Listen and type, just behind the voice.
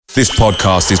This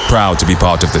podcast is proud to be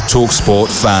part of the TalkSport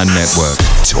Fan Network.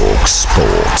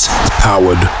 TalkSport.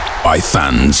 Powered by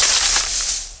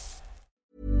fans.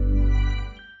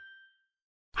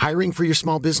 Hiring for your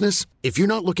small business? If you're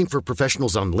not looking for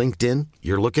professionals on LinkedIn,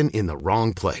 you're looking in the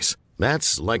wrong place.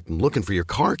 That's like looking for your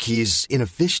car keys in a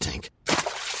fish tank.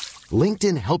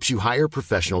 LinkedIn helps you hire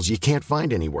professionals you can't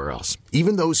find anywhere else,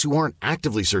 even those who aren't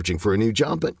actively searching for a new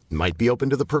job but might be open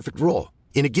to the perfect role.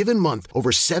 In a given month,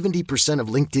 over 70% of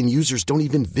LinkedIn users don't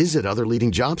even visit other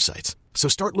leading job sites. So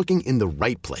start looking in the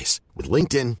right place. With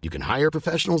LinkedIn, you can hire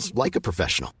professionals like a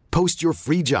professional. Post your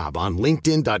free job on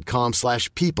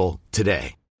linkedin.com/people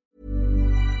today.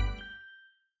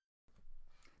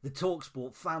 The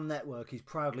TalkSport Fan Network is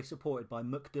proudly supported by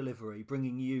McDelivery,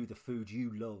 bringing you the food you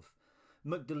love.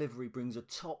 McDelivery brings a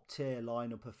top-tier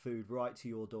lineup of food right to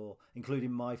your door,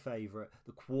 including my favourite,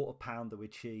 the quarter pounder with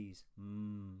cheese.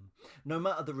 No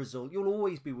matter the result, you'll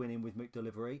always be winning with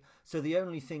McDelivery, so the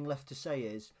only thing left to say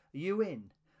is, are you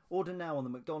in? Order now on the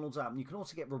McDonald's app, and you can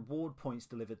also get reward points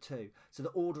delivered too, so that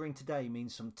ordering today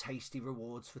means some tasty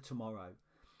rewards for tomorrow.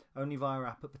 Only via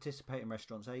app at participating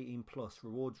restaurants. 18 plus.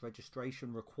 Rewards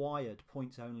registration required.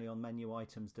 Points only on menu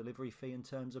items. Delivery fee and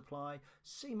terms apply.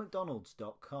 See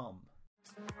mcdonalds.com.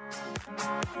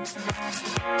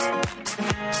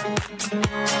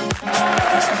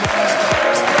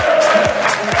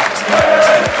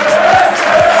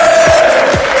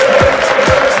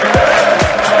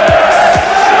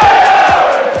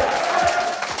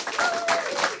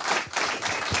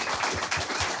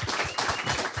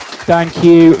 Thank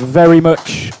you very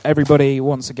much, everybody.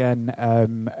 Once again,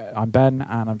 I'm Ben,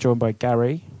 and I'm joined by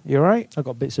Gary. You all right? I've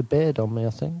got bits of beard on me,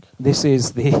 I think. This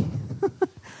is the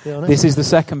this is the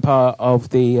second part of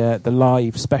the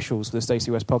live specials for the Stacey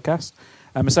West podcast.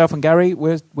 Myself and Gary,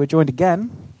 we're joined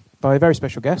again by a very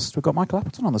special guest. We've got Michael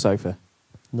Appleton on the sofa.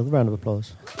 Another round of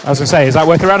applause. I was going to say, is that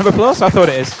worth a round of applause? I thought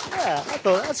it is. Yeah, I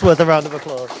thought that's worth a round of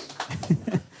applause.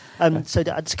 So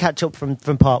to catch up from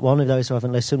part one, of those who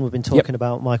haven't listened, we've been talking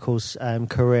about Michael's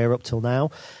career up till now,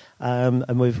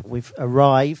 and we've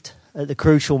arrived at the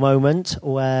crucial moment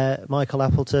where Michael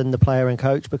Appleton, the player and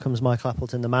coach, becomes Michael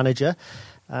Appleton, the manager.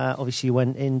 Obviously, you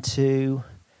went into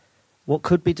what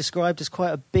could be described as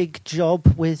quite a big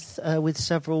job with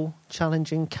several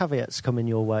challenging caveats coming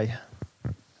your way.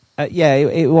 Yeah,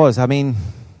 it was. I mean,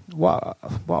 what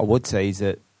I would say is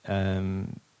that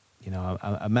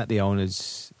I met the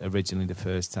owners originally the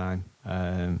first time,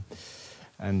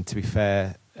 and to be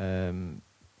fair,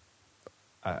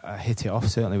 I hit it off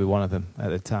certainly with one of them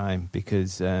at the time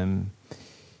because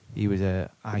he was an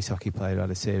ice hockey player who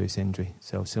had a serious injury.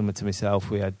 So similar to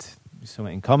myself, we had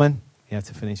something in common. He had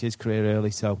to finish his career early,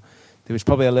 so there was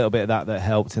probably a little bit of that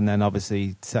helped. And then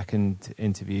obviously second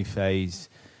interview phase,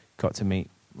 got to meet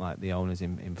like the owners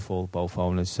in full, both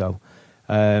owners. So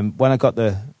when I got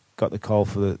the call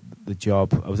for the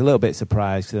job, I was a little bit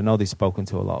surprised because I know they've spoken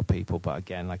to a lot of people, but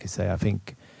again, like I say, I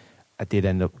think I did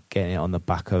end up getting it on the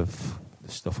back of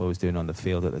the stuff I was doing on the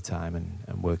field at the time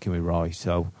and working with Roy.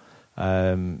 So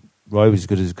Roy was as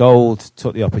good as gold,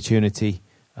 took the opportunity,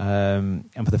 and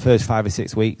for the first 5 or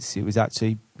 6 weeks, it was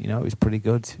actually, it was pretty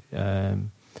good.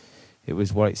 It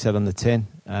was what it said on the tin,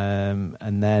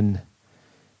 and then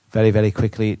very, very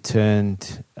quickly it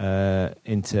turned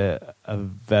into a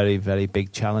very, very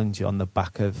big challenge on the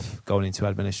back of going into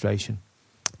administration.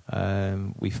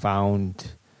 We found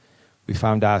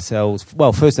ourselves,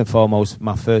 well, first and foremost,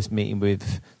 my first meeting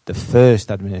with the first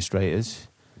administrators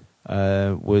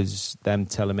was them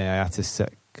telling me I had to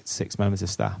sack 6 members of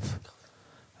staff.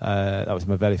 That was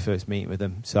my very first meeting with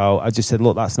them. So I just said,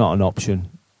 look, that's not an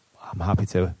option. I'm happy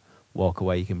to walk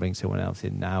away. You can bring someone else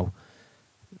in now.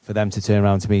 For them to turn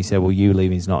around to me and say, well, you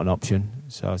leaving is not an option.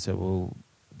 So I said, well,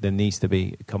 there needs to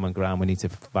be common ground. We need to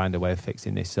find a way of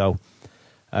fixing this. So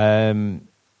I've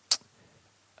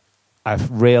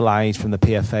realised from the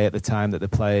PFA at the time that the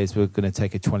players were going to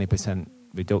take a 20%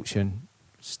 reduction.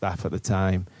 Staff at the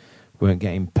time weren't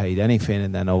getting paid anything,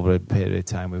 and then over a period of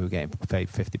time we were getting paid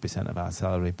 50% of our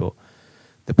salary. But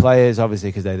the players, obviously,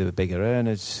 because they were the bigger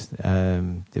earners,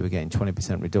 they were getting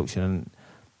 20% reduction.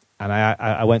 And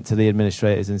I went to the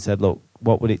administrators and said, look,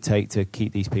 what would it take to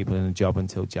keep these people in a job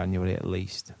until January at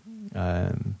least?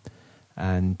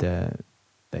 And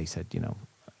they said,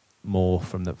 more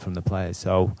from the players.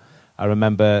 So I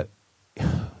remember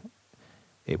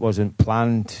it wasn't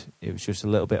planned. It was just a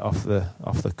little bit off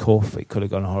the cuff. It could have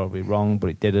gone horribly wrong,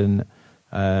 but it didn't.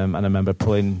 And I remember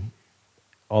pulling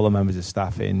all the members of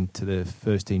staff into the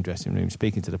first team dressing room,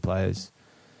 speaking to the players,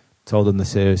 told them the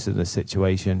seriousness of the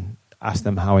situation, asked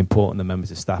them how important the members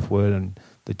of staff were and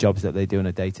the jobs that they do on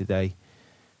a day-to-day.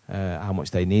 how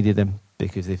much they needed them,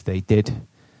 because if they did,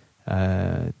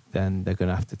 then they're going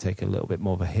to have to take a little bit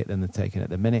more of a hit than they're taking at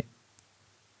the minute.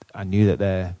 I knew that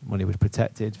their money was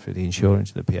protected through the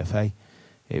insurance and the PFA.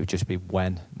 It would just be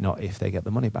when, not if, they get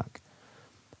the money back.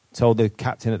 Told the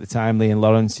captain at the time, Liam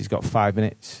Lawrence, he's got 5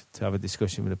 minutes to have a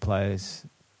discussion with the players,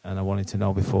 and I wanted to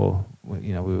know before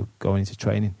we were going into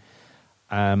training.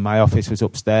 My office was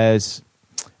upstairs,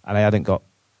 and I hadn't got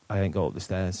up the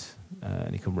stairs,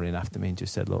 and he come running after me and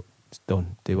just said, "Look, it's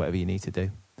done. Do whatever you need to do."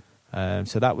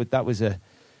 So that was a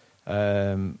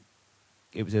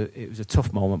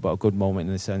tough moment, but a good moment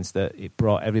in the sense that it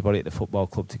brought everybody at the football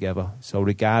club together. So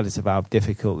regardless of how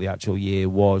difficult the actual year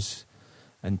was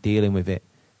and dealing with it,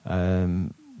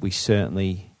 we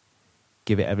certainly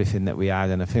give it everything that we had.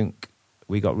 And I think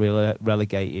we got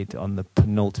relegated on the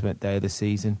penultimate day of the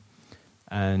season,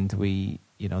 and the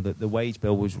wage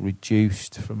bill was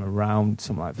reduced from around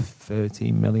something like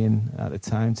 13 million at the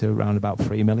time to around about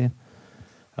 3 million.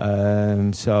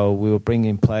 So we were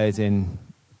bringing players in,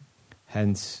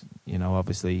 hence,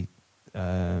 obviously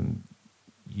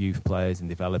youth players and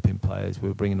developing players. We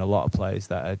were bringing a lot of players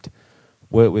that had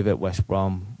worked with at West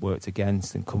Brom, worked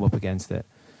against and come up against it.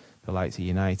 The likes of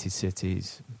United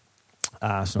Cities,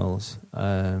 Arsenals,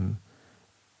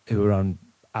 who were on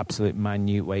absolute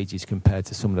minute wages compared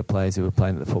to some of the players who were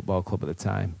playing at the football club at the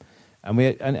time. And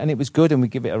it was good, and we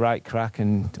give it a right crack.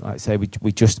 And like I say,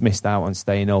 we just missed out on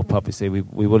staying up. Obviously, we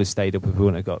would have stayed up if we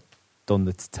wouldn't have done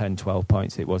the 10, 12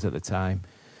 points it was at the time,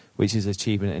 which is an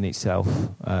achievement in itself.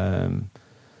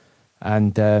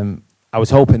 I was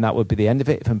hoping that would be the end of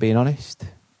it, if I'm being honest.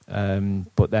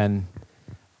 But then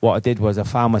what I did was I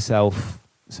found myself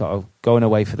sort of going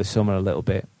away for the summer a little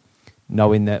bit,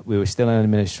 knowing that we were still in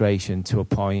administration to a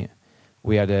point.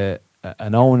 We had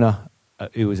an owner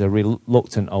who was a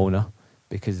reluctant owner,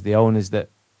 because the owners that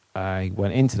I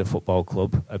went into the football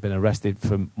club had been arrested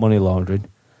for money laundering.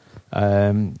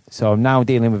 So I'm now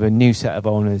dealing with a new set of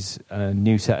owners and a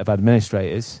new set of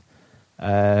administrators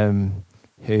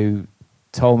who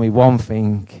told me one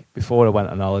thing before I went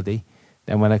on holiday.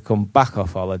 Then when I come back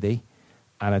off holiday,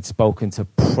 and I'd spoken to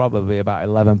probably about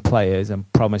 11 players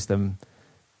and promised them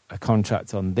a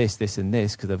contract on this, and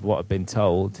this, because of what I'd been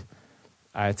told,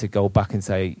 I had to go back and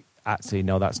say, actually,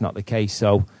 no, that's not the case.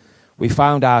 So we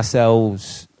found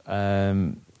ourselves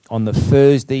on the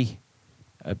Thursday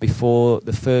before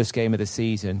the first game of the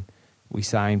season, we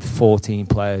signed 14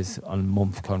 players on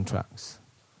month contracts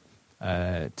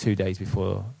 2 days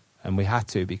before. And we had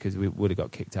to, because we would have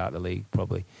got kicked out of the league,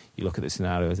 probably. You look at the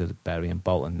scenarios of Bury and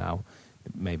Bolton now,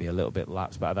 maybe a little bit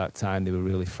lapsed, but at that time they were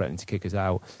really threatening to kick us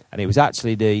out. And it was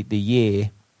actually the year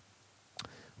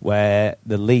where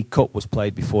the League Cup was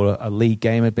played before a league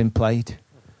game had been played.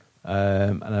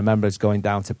 And I remember us going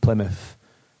down to Plymouth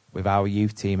with our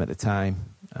youth team at the time,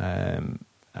 and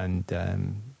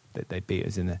they beat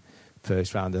us in the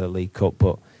first round of the League Cup.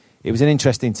 But it was an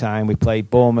interesting time. We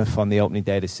played Bournemouth on the opening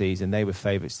day of the season. They were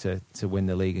favourites to win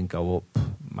the league and go up.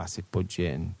 Massive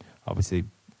budget and obviously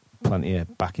plenty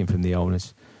of backing from the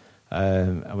owners.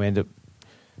 And we ended up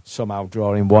somehow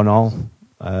drawing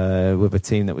 1-1 with a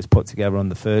team that was put together on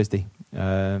the Thursday.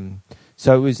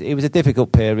 So it was a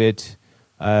difficult period.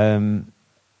 Having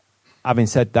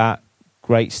said that,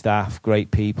 great staff,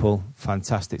 great people,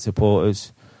 fantastic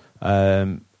supporters.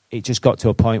 It just got to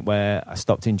a point where I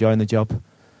stopped enjoying the job.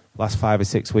 Last 5 or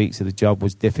 6 weeks of the job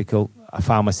was difficult. I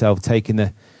found myself taking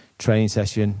the training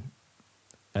session,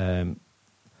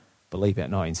 believe it or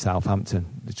not, in Southampton.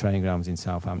 The training ground was in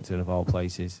Southampton, of all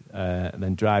places. And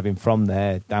then driving from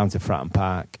there down to Fratton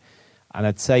Park. And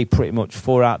I'd say pretty much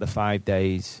 4 out of the 5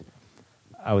 days,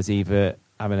 I was either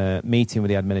having a meeting with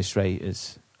the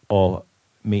administrators or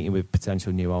meeting with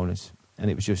potential new owners.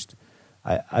 And it was just,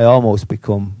 I almost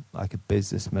become like a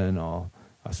businessman, or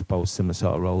I suppose similar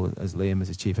sort of role as Liam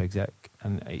as a chief exec,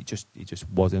 and it just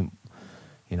wasn't,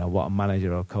 what a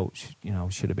manager or coach,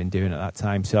 should have been doing at that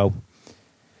time. So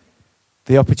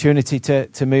the opportunity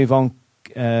to move on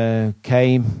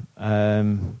came,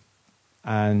 and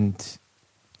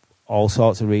all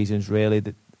sorts of reasons really.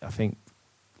 That I think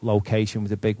location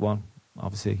was a big one.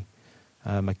 Obviously,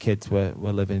 my kids were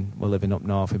living up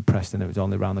north in Preston. It was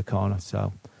only around the corner,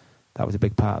 so that was a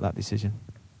big part of that decision.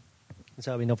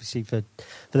 So, I mean, obviously, for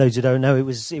those who don't know, it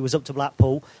was up to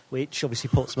Blackpool, which obviously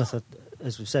Portsmouth,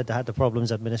 as we've said, they had the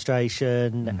problems,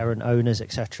 administration, errant owners,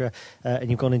 etc.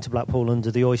 And you've gone into Blackpool under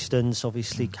the Oystons,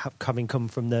 obviously having come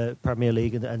from the Premier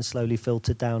League and slowly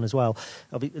filtered down as well.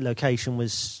 Location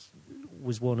was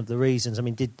one of the reasons. I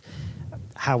mean,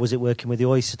 how was it working with the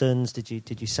Oystons?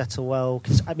 Did you settle well?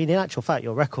 Because I mean, in actual fact,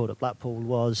 your record at Blackpool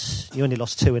was you only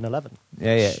lost 2 in 11.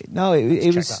 Yeah. No,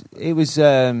 it was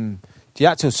the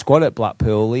actual squad at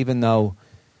Blackpool. Even though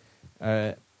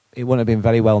it wouldn't have been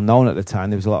very well known at the time,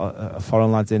 there was a lot of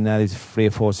foreign lads in there. There's 3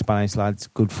 or 4 Spanish lads,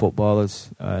 good footballers,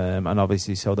 and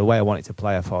obviously, so the way I wanted to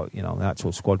play, I thought, the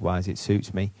actual squad wise, it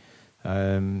suits me.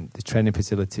 The training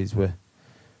facilities were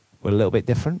a little bit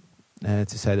different, to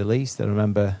say the least. I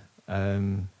remember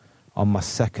on my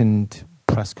second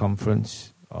press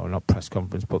conference, or not press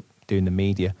conference, but doing the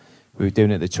media, we were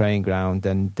doing it at the training ground,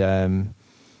 and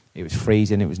it was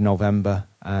freezing. It was November,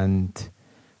 and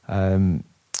I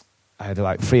had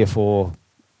like 3 or 4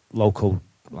 local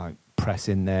like press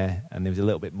in there, and there was a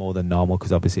little bit more than normal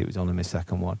because obviously it was only my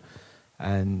second one,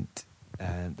 and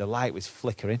the light was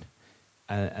flickering,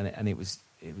 and it was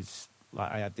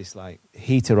like I had this like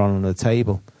heater on the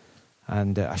table,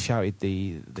 and I shouted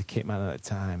the kit man at the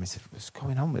time. I said, "What's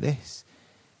going on with this?"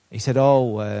 He said,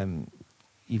 "Oh,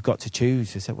 you've got to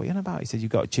choose." I said, "What are you on about?" He said,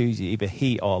 "You've got to choose either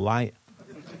heat or light."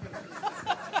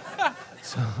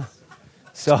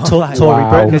 So Tory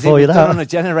Britain for you, that. On a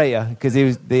generator,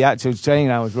 because the actual training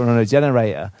ground was run on a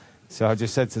generator. So I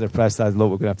just said to the press lads, "Look,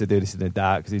 we're going to have to do this in the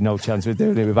dark because there's no chance we're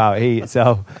doing it without heat."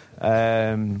 So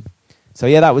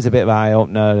yeah, that was a bit of an eye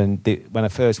opener. And when I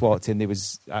first walked in, there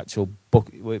was actual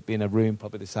bucket in a room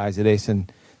probably the size of this,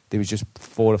 and there was just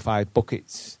 4 or 5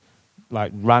 buckets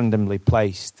like randomly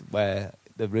placed where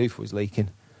the roof was leaking.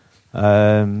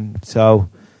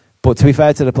 But to be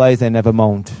fair to the players, they never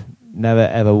moaned. Never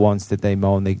ever once did they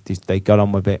moan. They got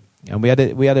on with it, and we had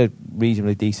a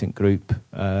reasonably decent group.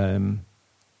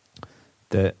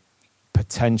 The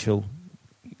potential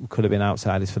could have been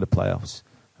outsiders for the playoffs,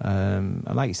 and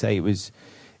like you say, it was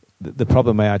the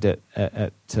problem I had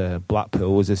at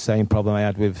Blackpool was the same problem I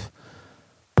had with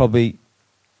probably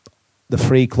the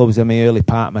 3 clubs in my early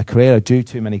part of my career. I drew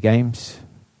too many games,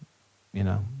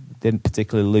 didn't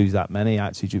particularly lose that many.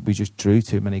 Actually, we just drew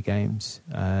too many games.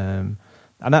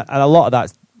 And a lot of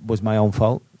that was my own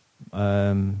fault.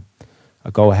 I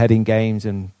go ahead in games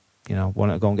and,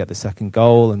 want to go and get the second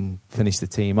goal and finish the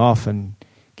team off and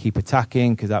keep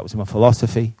attacking because that was my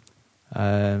philosophy.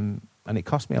 And it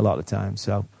cost me a lot of time.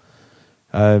 So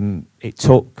it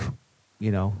took,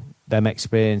 them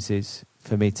experiences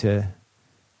for me to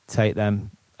take them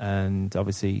and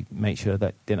obviously make sure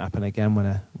that didn't happen again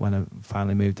when I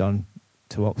finally moved on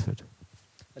to Oxford.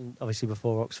 And obviously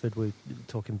before Oxford, we were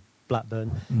talking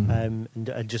Blackburn, and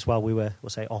just while we were, we'll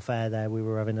say, off air there, we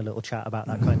were having a little chat about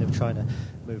that kind of trying to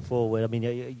move forward. I mean,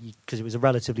 because it was a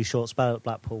relatively short spell at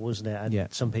Blackpool, wasn't it? And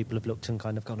some people have looked and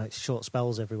kind of gone, it's short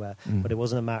spells everywhere, but it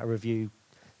wasn't a matter of you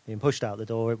being pushed out the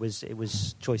door. It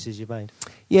was choices you made.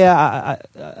 Yeah,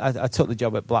 I took the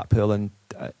job at Blackpool, and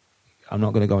I'm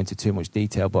not going to go into too much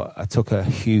detail, but I took a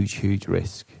huge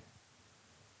risk.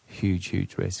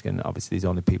 Huge risk, and obviously there's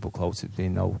only people closer to me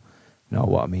know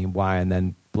what I mean, why, and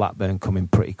then Blackburn coming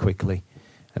pretty quickly,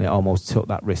 and it almost took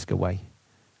that risk away.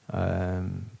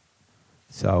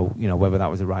 So, whether that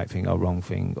was the right thing or wrong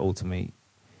thing, ultimately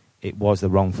it was the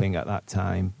wrong thing at that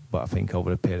time, but I think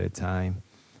over a period of time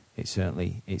it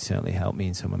certainly helped me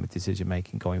in some of my decision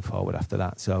making going forward after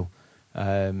that. So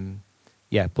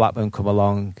Blackburn come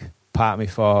along. Part of me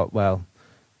thought, well,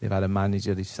 they've had a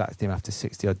manager, they've sacked him after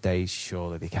 60 odd days,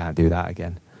 surely they can't do that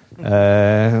again.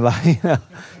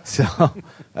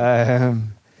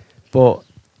 But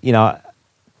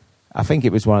I think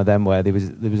it was one of them where there was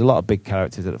a lot of big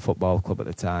characters at the football club at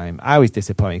the time. I was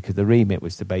disappointed because the remit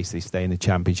was to basically stay in the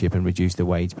Championship and reduce the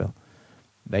wage bill.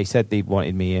 They said they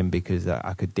wanted me in because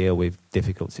I could deal with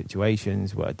difficult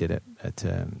situations, what I did at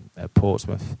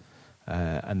Portsmouth,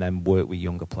 and then work with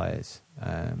younger players.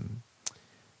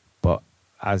 But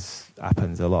as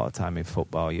happens a lot of time in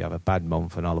football, you have a bad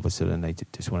month and all of a sudden they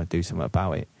just want to do something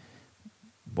about it.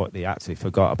 What they actually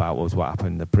forgot about was what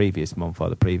happened the previous month or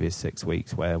the previous 6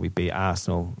 weeks, where we beat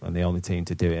Arsenal and the only team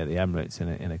to do it at the Emirates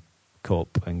in a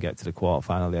cup and get to the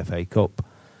quarter-final of the FA Cup.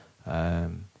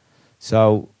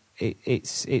 So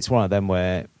it's one of them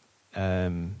where I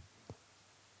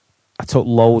took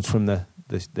loads from the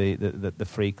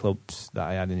 3 clubs that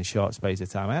I had in a short space of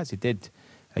time. I actually did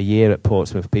a year at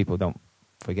Portsmouth. People don't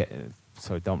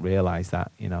realise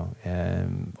that,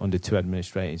 under 2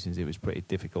 administrations it was pretty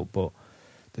difficult, but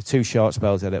the 2 short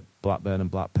spells I had at Blackburn and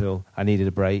Blackpool, I needed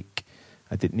a break.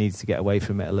 I needed to get away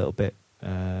from it a little bit.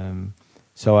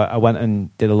 So I went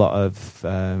and did a lot of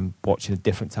watching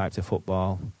different types of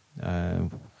football,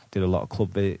 did a lot of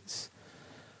club visits.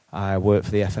 I worked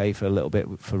for the FA for a little bit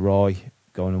for Roy,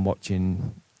 going and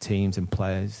watching teams and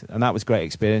players, and that was a great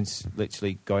experience,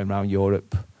 literally going around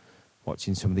Europe,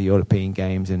 watching some of the European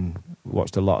games and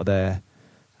watched a lot of their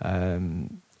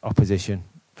opposition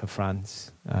for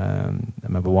France. I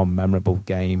remember one memorable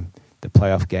game, the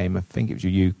playoff game. I think it was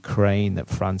Ukraine that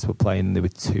France were playing, and they were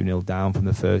 2-0 down from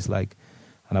the first leg.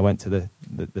 And I went to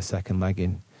the second leg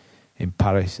in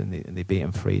Paris, and they beat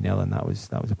them 3-0, and that was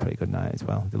a pretty good night as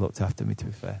well. They looked after me, to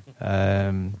be fair.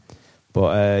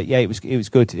 But it was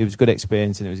good. It was a good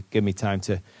experience, and it was giving me time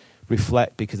to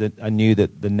reflect, because I knew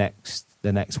that the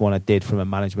next one I did from a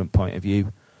management point of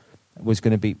view was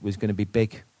going to be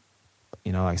big.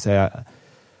 You know, like I say,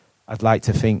 I'd like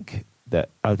to think that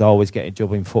I'd always get a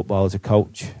job in football as a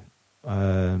coach,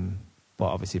 but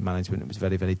obviously management was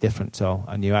very, very different. So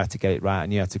I knew I had to get it right. I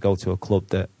knew I had to go to a club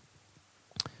that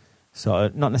sort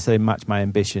of not necessarily matched my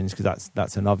ambitions, because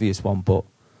that's an obvious one, but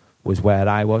was where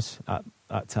I was at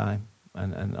that time,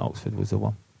 and Oxford was the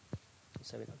one.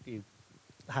 So you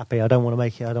happy? I don't want to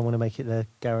make it the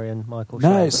Gary and Michael show.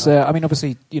 No, it's. I mean,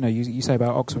 obviously, you say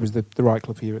about Oxford was the right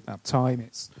club for you at that time.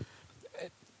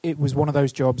 It was one of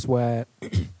those jobs where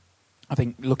I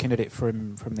think, looking at it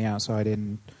from the outside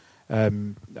in,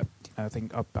 I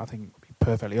think I'll be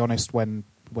perfectly honest, when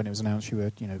it was announced you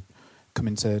were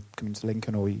coming to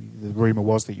Lincoln, or the rumour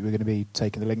was that you were going to be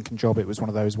taking the Lincoln job, it was one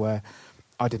of those where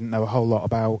I didn't know a whole lot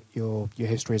about your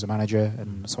history as a manager,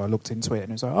 and so I looked into it, and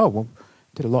it was like, oh well,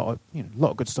 did a lot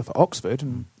of good stuff at Oxford,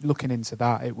 and looking into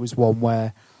that, it was one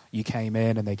where you came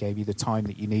in and they gave you the time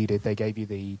that you needed, they gave you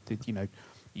the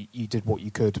you did what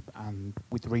you could, and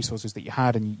with the resources that you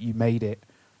had, and you made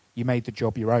the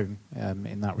job your own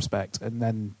in that respect. And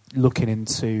then looking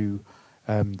into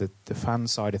the fan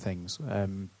side of things,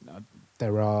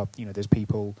 there's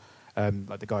people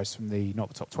like the guys from the Not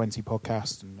the Top 20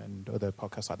 podcast and other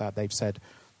podcasts like that. They've said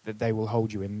that they will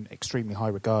hold you in extremely high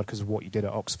regard because of what you did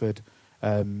at Oxford.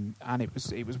 And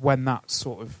it was when that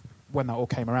all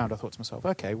came around, I thought to myself,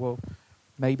 okay, well,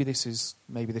 maybe this is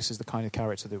the kind of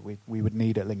character that we would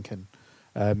need at Lincoln.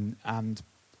 And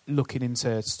looking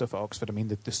into stuff at Oxford, I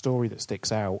mean, the story that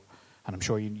sticks out, and I'm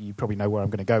sure you probably know where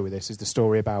I'm going to go with this, is the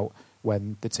story about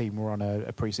when the team were on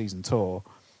a pre-season tour,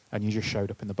 and you just showed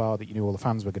up in the bar that you knew all the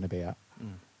fans were going to be at.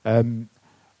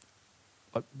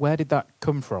 Like, where did that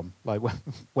come from? Like,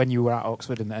 when you were at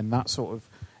Oxford, and that sort of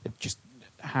just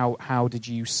how did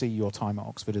you see your time at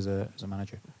Oxford as a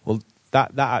manager? Well,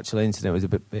 that actual incident was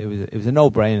it was a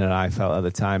no-brainer, I felt at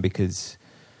the time, because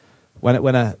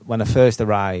when I first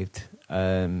arrived,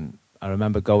 I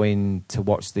remember going to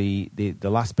watch the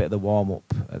last bit of the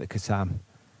warm-up at the Qassam,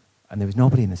 and there was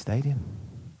nobody in the stadium.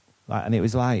 And it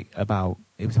was about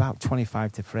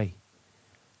 25-3,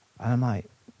 and I'm like,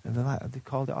 they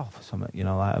called it off or something,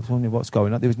 I was wondering what's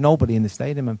going on. There was nobody in the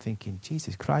stadium. I'm thinking,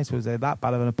 Jesus Christ, was there that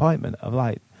bad of an appointment?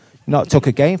 I've not took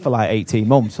a game for 18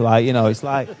 months. It's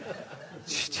like,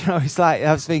 it's like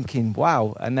I was thinking,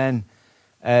 wow. And then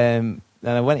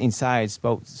I went inside,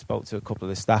 spoke to a couple of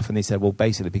the staff, and they said, well,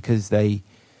 basically because the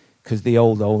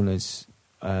old owners,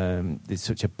 there's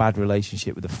such a bad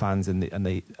relationship with the fans and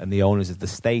the owners of the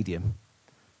stadium,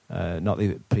 not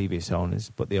the previous owners,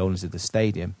 but the owners of the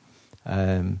stadium.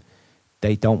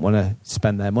 They don't want to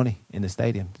spend their money in the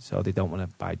stadium, so they don't want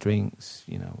to buy drinks,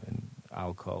 and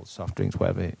alcohol, soft drinks,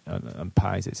 whatever, and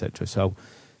pies, etc. So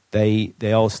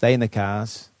they all stay in the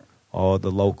cars or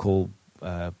the local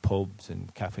pubs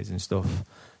and cafes and stuff,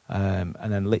 and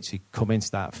then literally come in,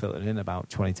 start filtering in about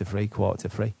 20-3,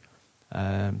 2:45.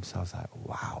 So I was like,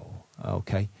 wow,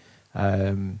 okay.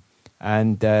 I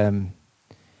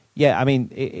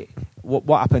mean,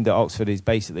 what happened at Oxford is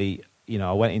basically,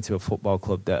 I went into a football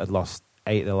club that had lost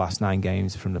 8 of the last 9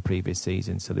 games from the previous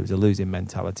season, so there was a losing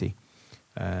mentality.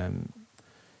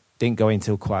 Didn't go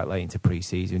until quite late into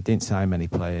pre-season, didn't sign many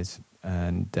players,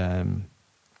 and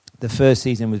the first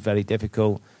season was very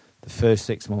difficult, the first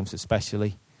 6 months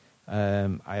especially.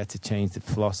 I had to change the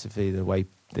philosophy, the way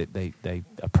that they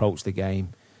approached the game.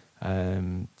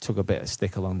 Took a bit of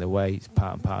stick along the way. It's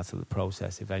part and parcel of the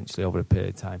process. Eventually, over a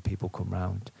period of time, people come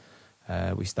round.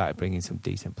 We started bringing some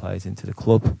decent players into the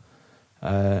club,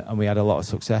 and we had a lot of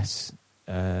success,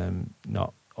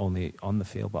 not only on the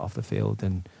field but off the field.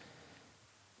 And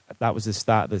that was the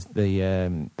start of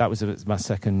that was my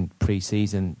second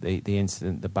pre-season, the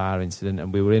incident, the bar incident,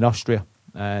 and we were in Austria,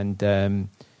 and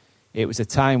it was a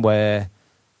time where,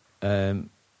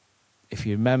 if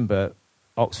you remember,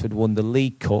 Oxford won the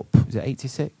League Cup. Was it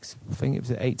 86? I think it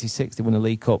was at 86 they won the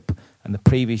League Cup, and the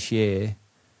previous year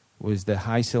was the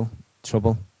Heysel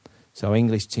trouble. So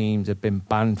English teams had been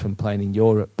banned from playing in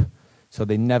Europe, so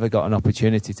they never got an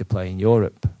opportunity to play in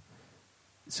Europe.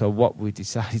 So what we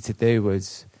decided to do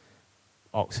was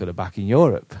Oxford are back in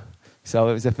Europe. So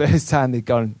it was the first time they'd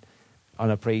gone, on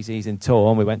a pre-season tour,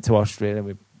 and we went to Austria, and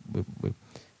we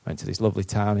went to this lovely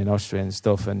town in Austria and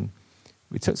stuff, and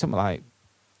we took something like,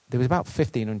 there was about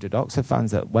 1,500 Oxford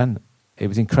fans that went. It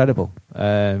was incredible,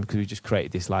 because we just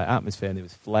created this like atmosphere, and there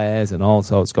was flares and all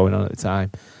sorts going on at the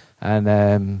time.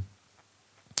 And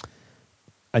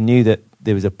I knew that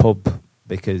there was a pub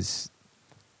because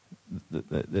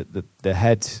the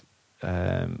head,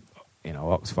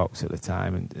 Oxfox at the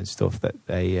time and stuff, that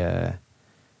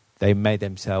they made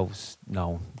themselves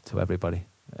known to everybody,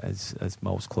 as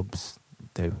most clubs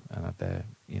do, and have their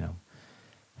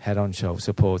head-on show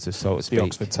supporters, so to speak. The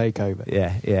Oxford takeover.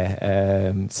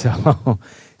 Yeah.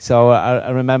 So I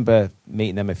remember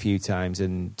meeting them a few times,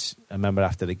 and I remember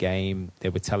after the game they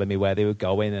were telling me where they were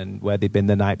going and where they'd been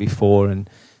the night before, and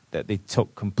that they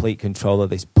took complete control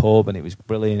of this pub, and it was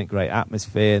brilliant, great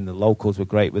atmosphere, and the locals were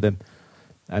great with them.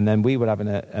 And then we were having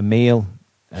a meal,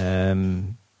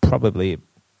 probably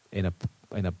in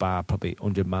a bar, probably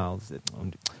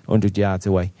 100 yards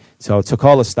away. So I took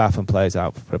all the staff and players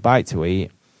out for a bite to eat,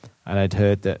 and I'd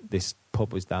heard that this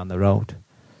pub was down the road.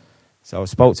 So I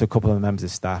spoke to a couple of members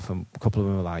of staff, and a couple of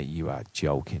them were like, "You are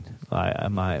joking." Like,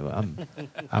 I'm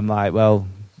like, well,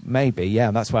 maybe,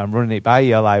 yeah. That's why I'm running it by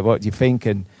you. Like, what do you think?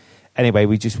 And anyway,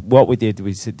 we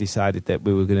decided that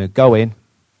we were going to go in.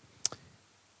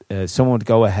 Someone would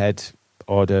go ahead,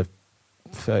 order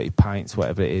 30 pints,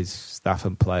 whatever it is, staff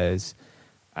and players,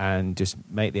 and just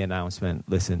make the announcement.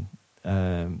 Listen,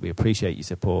 we appreciate your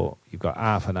support. You've got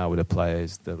half an hour with the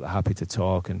players. They're happy to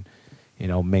talk and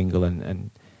mingle.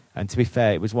 And to be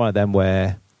fair, it was one of them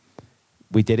where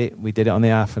we did it. We did it on the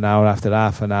half an hour. After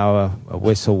half an hour, a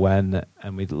whistle went,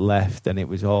 and we left, and it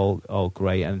was all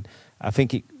great. And I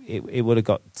think it would have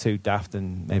got too daft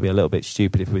and maybe a little bit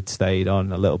stupid if we'd stayed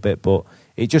on a little bit, but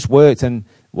it just worked. And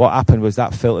what happened was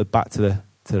that filtered back to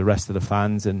the rest of the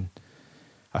fans, and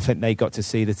I think they got to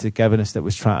see the togetherness that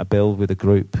was trying to build with the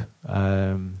group.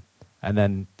 And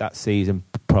then that season,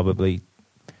 probably,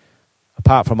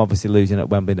 apart from obviously losing at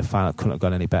Wembley in the final, couldn't have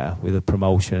gone any better with the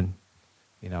promotion.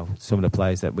 Some of the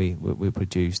players that we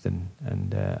produced, and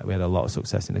we had a lot of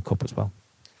success in the cup as well.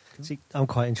 See, I'm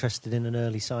quite interested in an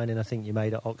early signing I think you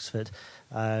made at Oxford.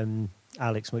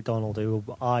 Alex McDonald, who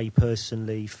I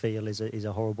personally feel is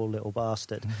a horrible little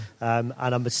bastard. And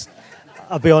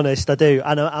I'll be honest, I do.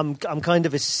 And I'm kind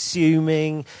of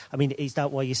assuming, I mean, is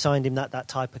that why you signed him, that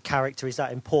type of character? Is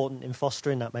that important in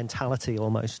fostering that mentality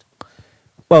almost?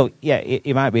 Well, yeah,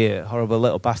 he might be a horrible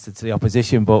little bastard to the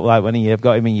opposition, but like when you've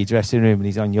got him in your dressing room and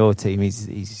he's on your team,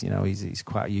 he's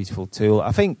quite a useful tool.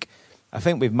 I think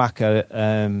with Macca,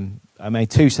 I made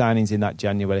 2 signings in that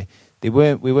January. We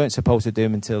weren't supposed to do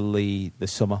them until the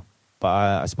summer, but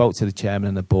I spoke to the chairman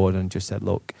and the board and just said,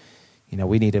 look,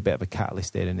 we need a bit of a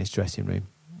catalyst here in this dressing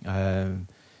room,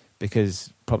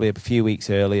 because probably a few weeks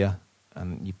earlier,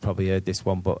 and you probably heard this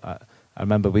one, but I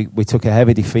remember we took a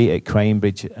heavy defeat at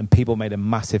Cambridge, and people made a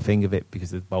massive thing of it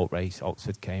because of the boat race,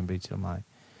 Oxford-Cambridge. I'm like,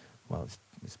 well,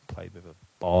 it's played with a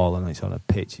ball and it's on a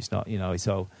pitch. It's not, it's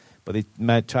all... But they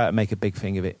tried to make a big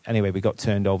thing of it. Anyway, we got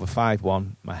turned over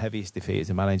 5-1, my heaviest defeat as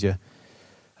a manager.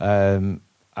 I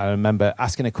remember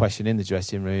asking a question in the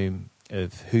dressing room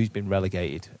of who's been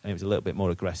relegated, and it was a little bit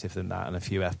more aggressive than that and a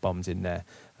few F-bombs in there.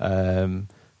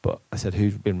 But I said,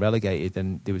 who's been relegated?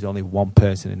 And there was only one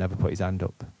person who never put his hand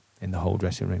up in the whole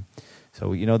dressing room.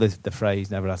 So, the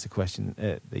phrase, never ask a question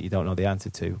that you don't know the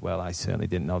answer to. Well, I certainly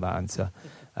didn't know that answer.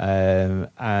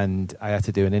 And I had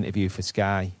to do an interview for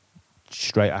Sky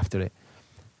straight after it,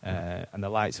 and the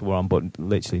lights were on, but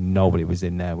literally nobody was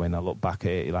in there when I looked back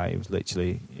at it. Like, it was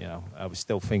literally, I was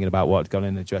still thinking about what had gone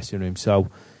in the dressing room. So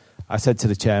I said to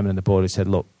the chairman and the board, I said,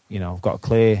 look, I've got a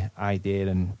clear idea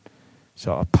and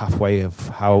sort of pathway of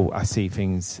how I see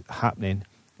things happening.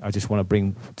 I just want to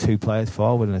bring 2 players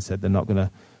forward, and I said they're not going to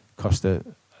cost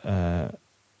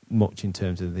much in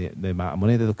terms of the amount of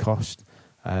money they'll cost,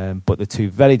 but the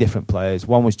 2 very different players.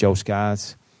 One was Joe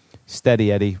Scars,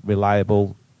 steady Eddie,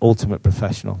 reliable, ultimate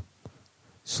professional.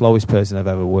 Slowest person I've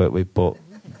ever worked with, but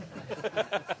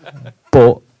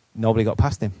nobody got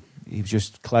past him. He was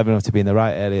just clever enough to be in the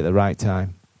right area at the right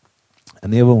time.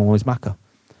 And the other one was Macca,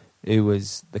 who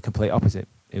was the complete opposite.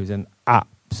 He was an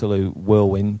absolute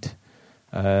whirlwind,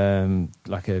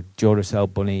 like a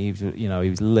Duracell bunny. He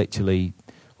was literally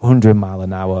 100 mile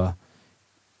an hour.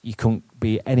 You couldn't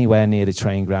be anywhere near the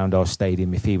training ground or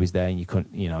stadium if he was there, and you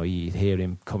couldn't, you'd hear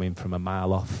him coming from a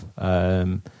mile off.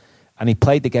 And he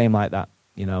played the game like that.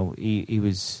 He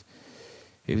was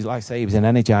like I say, he was an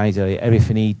energizer.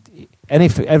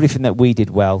 Everything that we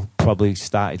did well probably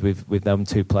started with them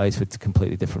 2 players for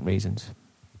completely different reasons.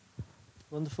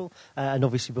 Wonderful. And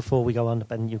obviously, before we go on,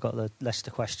 Ben, you've got the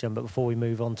Leicester question, but before we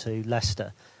move on to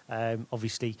Leicester,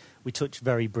 obviously, we touched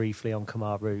very briefly on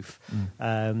Kamar Roof.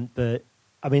 But,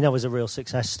 I mean, that was a real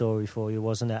success story for you,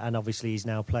 wasn't it? And obviously, he's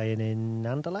now playing in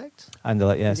Anderlecht?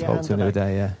 Anderlecht, yeah. Spoke to him the other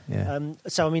day, yeah.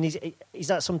 So, I mean, is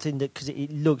that something that, because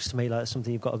it looks to me like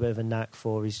something you've got a bit of a knack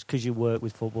for, is because you work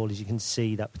with footballers, you can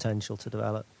see that potential to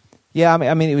develop? Yeah,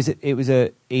 I mean, it was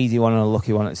a easy one and a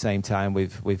lucky one at the same time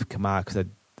with Kamar, because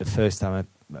the first time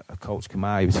I coached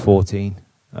Kamar, he was 14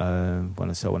 when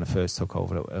I first took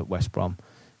over at West Brom,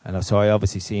 and so I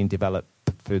obviously seen him develop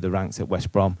through the ranks at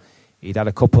West Brom. He'd had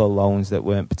a couple of loans that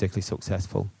weren't particularly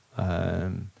successful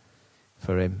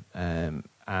for him,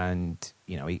 and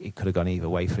you know he could have gone either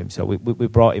way for him. So we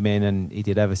brought him in, and he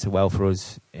did ever so well for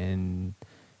us in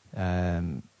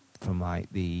from like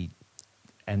the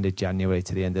end of January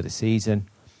to the end of the season.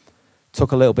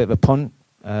 Took a little bit of a punt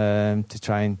to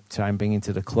try and bring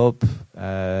into the club.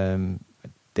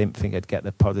 Didn't think I'd get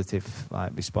the positive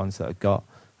response that I got.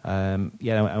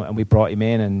 And we brought him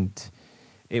in, and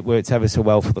it worked ever so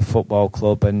well for the football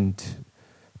club. And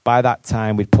by that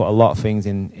time, we'd put a lot of things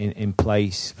in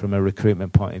place from a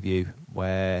recruitment point of view,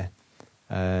 where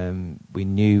we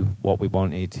knew what we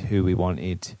wanted, who we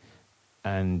wanted,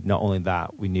 and not only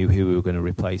that, we knew who we were going to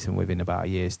replace him within about a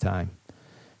year's time.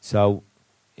 So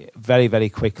very, very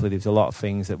quickly, there was a lot of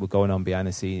things that were going on behind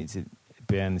the scenes in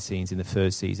the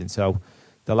first season. So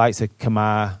the likes of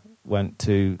Kamar went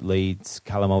to Leeds,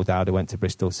 Callum O'Dowda went to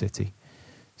Bristol City.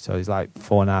 So there's like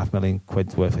 £4.5 million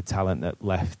worth of talent that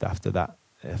left after that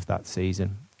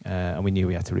season, and we knew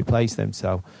we had to replace them.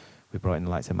 So we brought in the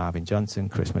likes of Marvin Johnson,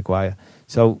 Chris Maguire.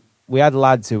 So we had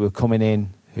lads who were coming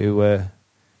in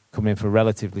for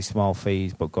relatively small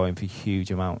fees, but going for huge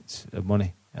amounts of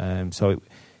money. So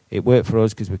it worked for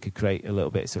us because we could create a little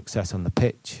bit of success on the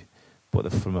pitch,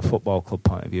 but from a football club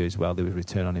point of view as well, there was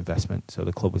return on investment. So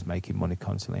the club was making money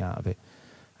constantly out of it.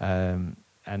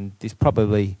 And there's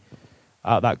probably,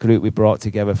 out of that group we brought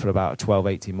together for about a 12,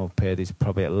 18-month period, there's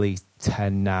probably at least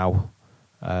 10 now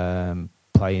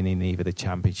playing in either the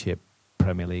Championship,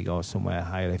 Premier League or somewhere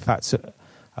higher. In fact,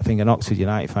 I think an Oxford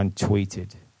United fan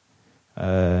tweeted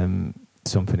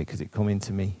something, because it come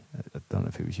into me, I don't know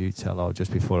if it was you, Tell, or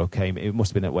just before I came, it must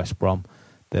have been at West Brom,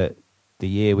 that the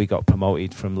year we got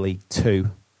promoted from League 2,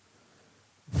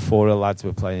 4 of the lads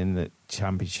were playing in the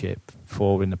Championship,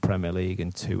 4 in the Premier League,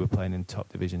 and 2 were playing in top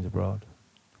divisions abroad.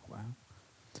 Wow.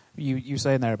 You were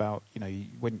saying there about,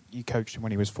 when you coached him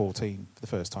when he was 14 for the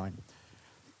first time.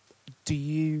 Do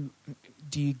you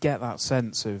get that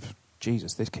sense of,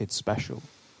 Jesus, this kid's special?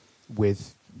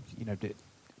 With,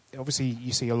 obviously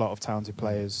you see a lot of talented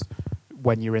players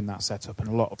when you're in that setup, and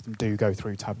a lot of them do go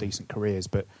through to have decent careers.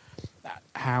 But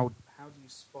how do you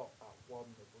spot that one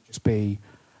that will just be,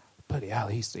 bloody hell,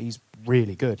 he's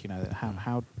really good?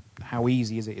 How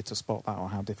easy is it to spot that, or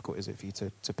how difficult is it for you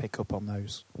to pick up on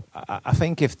those? I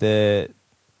think if they're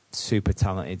super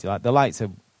talented, like the likes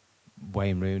of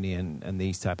Wayne Rooney and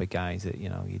these type of guys, that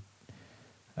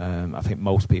I think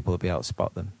most people will be able to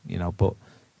spot them. But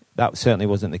that certainly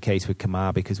wasn't the case with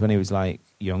Kamar, because when he was like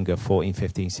younger, 14,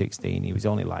 15, 16, he was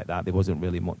only like that. There wasn't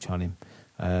really much on him.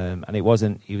 And he was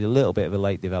a little bit of a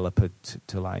late developer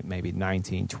to like maybe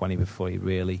 19, 20 before he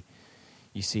really,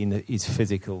 you seen his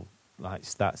physical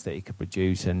stats that he could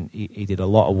produce, and he did a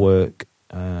lot of work.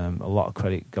 A lot of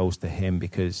credit goes to him,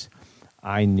 because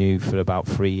I knew for about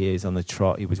 3 years on the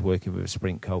trot he was working with a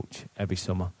sprint coach every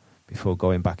summer before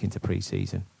going back into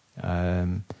pre-season.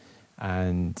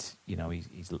 And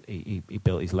he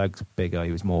built his legs bigger.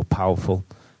 He was more powerful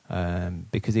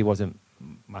because he wasn't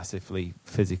massively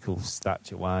physical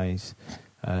stature-wise.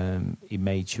 He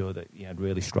made sure that he had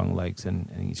really strong legs, and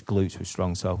his glutes were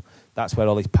strong. So that's where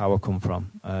all his power come from.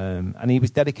 And he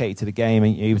was dedicated to the game.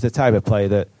 And he was the type of player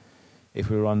that if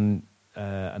we were on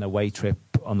an away trip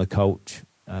on the coach,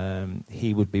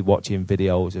 he would be watching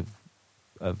videos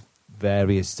of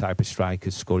various type of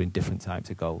strikers scoring different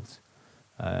types of goals.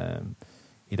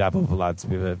 He'd have other lads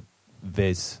with a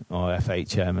Viz or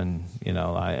FHM, and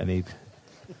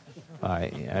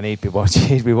he'd be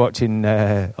watching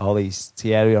all these.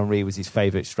 Thierry Henry was his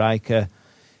favourite striker.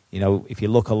 If you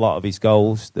look a lot of his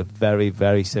goals, they're very,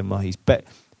 very similar.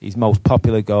 His most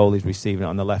popular goal is receiving it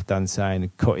on the left-hand side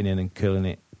and cutting in and curling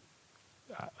it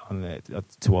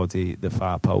towards the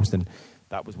far post, and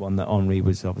that was one that Henry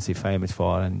was obviously famous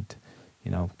for. And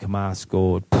Kamar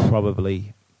scored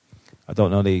probably, I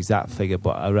don't know the exact figure,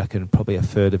 but I reckon probably a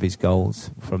third of his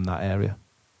goals from that area.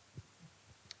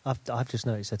 I've just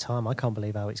noticed the time. I can't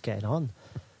believe how it's getting on.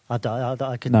 I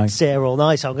could sit here all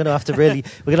night. So I'm going to have to we're going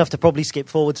to have to probably skip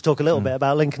forward to talk a little bit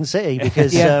about Lincoln City,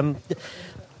 because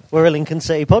We're a Lincoln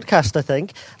City podcast, I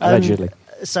think. Allegedly.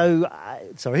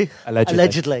 Sorry?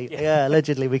 Allegedly. Yeah,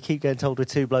 allegedly. We keep getting told we're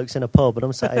two blokes in a pub, and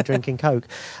I'm sat here drinking Coke.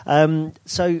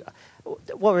 So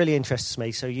what really interests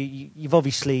me, so you've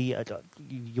obviously,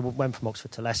 you went from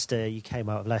Oxford to Leicester, you came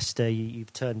out of Leicester,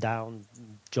 you've turned down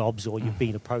jobs, or you've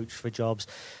been approached for jobs,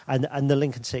 and the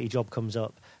Lincoln City job comes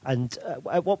up. And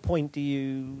at what point do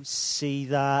you see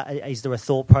that? Is there a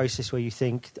thought process where you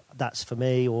think that's for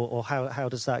me, or how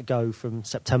does that go from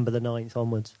September the 9th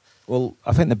onwards? Well,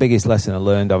 I think the biggest lesson I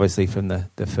learned, obviously, from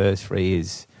the first three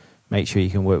is make sure you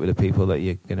can work with the people that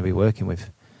you're going to be working with.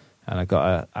 And I got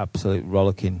an absolute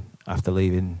rollicking after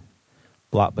leaving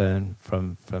Blackburn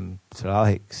from Sir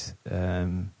Alex.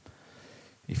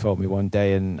 He phoned me one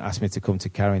day and asked me to come to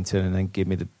Carrington and then give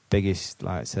me the biggest,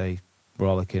 like I say,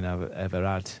 rollicking I've ever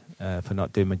had for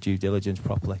not doing my due diligence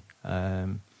properly.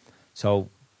 So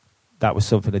that was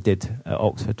something I did at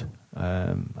Oxford.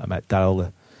 I met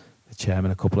Darryl, the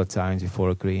chairman, a couple of times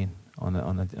before agreeing on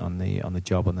the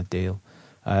job, on the deal.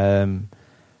 And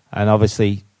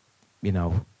obviously, you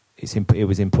know, it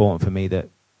was important for me that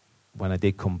when I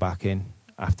did come back in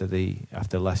after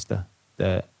Leicester,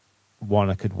 that one,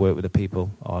 I could work with the people,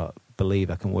 or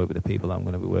believe I can work with the people I'm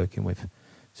going to be working with.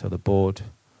 So the board,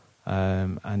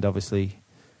 and obviously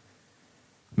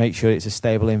make sure it's a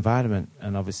stable environment.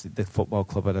 And obviously the football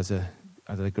club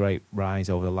had a great rise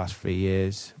over the last 3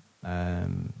 years.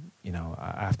 You know,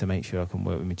 I have to make sure I can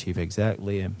work with my chief exec,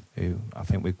 Liam, who I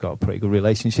think we've got a pretty good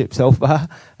relationship so far.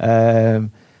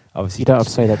 Obviously, you don't have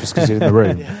to say that just because you're in the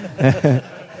room.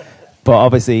 But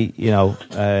obviously, you know,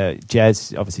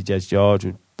 Jez George,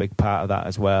 a big part of that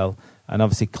as well. And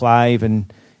obviously Clive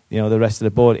and, you know, the rest of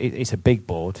the board. It's a big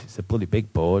board. It's a bloody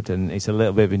big board, and it's a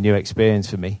little bit of a new experience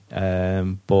for me.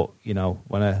 But, you know,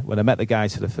 when I met the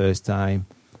guys for the first time,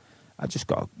 I just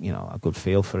got, you know, a good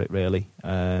feel for it, really.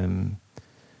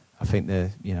 I think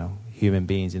they're, you know, human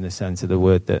beings in the sense of the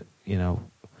word that, you know,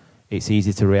 it's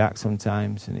easy to react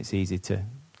sometimes and it's easy to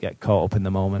get caught up in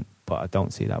the moment, but I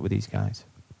don't see that with these guys.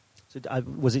 So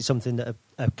was it something that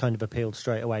kind of appealed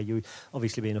straight away? You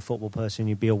obviously being a football person,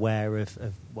 you'd be aware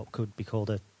of what could be called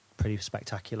a pretty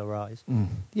spectacular rise.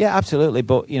 Yeah, absolutely.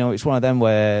 But, you know, it's one of them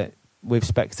where with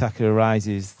spectacular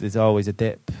rises, there's always a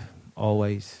dip.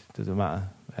 Always. Doesn't matter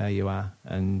where you are.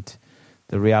 And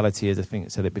the reality is, I think I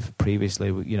said it previously,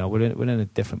 you know, we're in a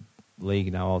different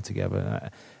league now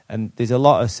altogether. And there's a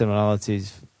lot of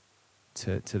similarities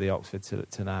to the Oxford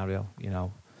scenario. You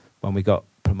know, when we got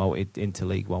promoted into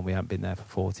League One, we hadn't been there for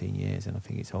 14 years, and I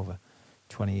think it's over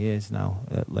 20 years now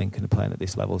at Lincoln playing at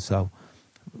this level. So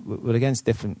we're against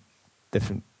different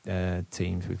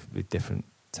teams with different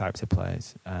types of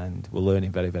players, and we're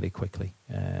learning very, very quickly.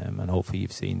 And hopefully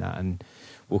you've seen that, and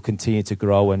we'll continue to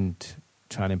grow and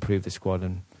try and improve the squad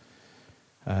and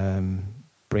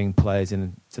bring players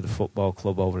into the football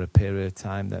club over a period of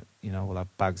time that, you know, will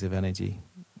have bags of energy,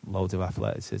 loads of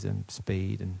athleticism,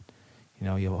 speed, and, you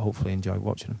know, you'll hopefully enjoy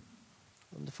watching them.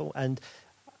 Wonderful. And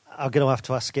I'm going to have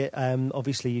to ask it,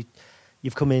 obviously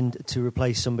you've come in to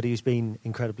replace somebody who's been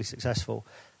incredibly successful,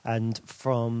 and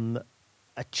from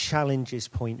a challenges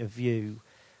point of view,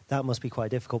 that must be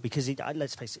quite difficult, because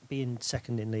let's face it, being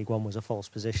second in League One was a false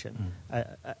position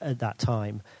at that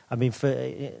time. I mean,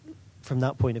 from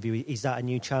that point of view, is that a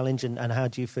new challenge, and how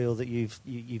do you feel that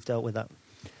you've dealt with that?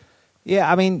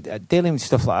 Yeah, I mean, dealing with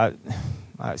stuff like that,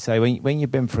 like I say, when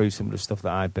you've been through some of the stuff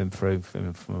that I've been through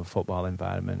from a football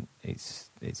environment, it's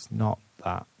not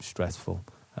that stressful.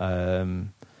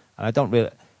 And I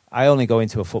only go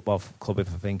into a football club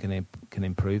if I think I can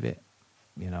improve it.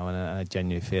 You know, and I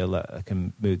genuinely feel that I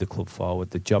can move the club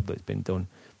forward. The job that's been done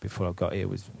before I got here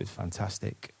was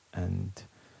fantastic, and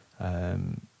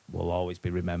will always be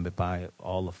remembered by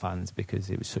all the fans because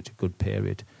it was such a good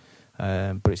period.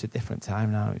 But it's a different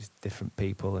time now. It's different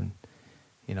people, and,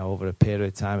 you know, over a period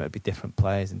of time it'll be different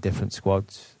players and different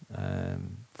squads.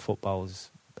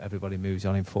 Everybody moves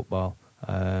on in football.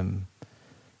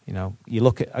 You know, you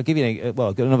look at. I'll give you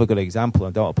another good example.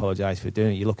 I don't apologise for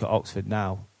doing it. You look at Oxford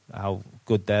now, how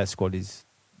good their squad is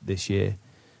this year,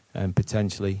 and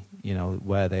potentially, you know,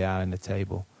 where they are in the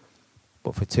table.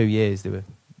 But for 2 years they were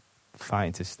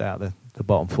fighting to stay at the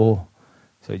bottom four.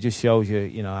 So it just shows you,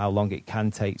 you know, how long it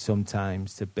can take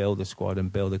sometimes to build a squad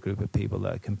and build a group of people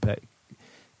that are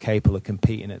capable of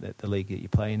competing at the league that you're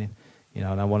playing in. You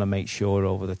know, and I want to make sure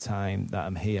over the time that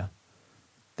I'm here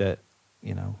that,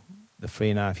 you know, the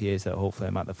 3.5 years that hopefully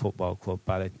I'm at the football club,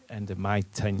 by the end of my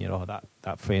tenure, or that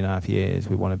 3.5 years,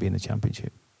 we want to be in the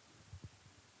Championship.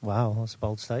 Wow, that's a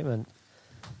bold statement.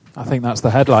 I think that's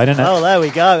the headline, isn't it? Oh, there we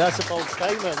go. That's a bold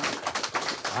statement.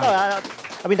 No,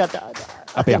 I mean,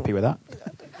 I'd be happy with that.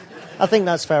 I think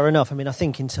that's fair enough. I mean, I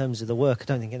think in terms of the work, I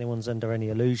don't think anyone's under any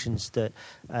illusions that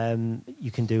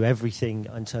you can do everything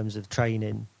in terms of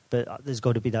training. But there's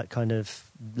got to be that kind of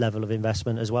level of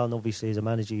investment as well. And obviously, as a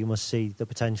manager, you must see the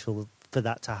potential for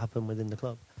that to happen within the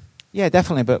club. Yeah,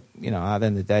 definitely. But, you know, at the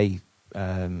end of the day,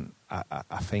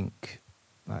 I think,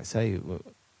 like I say,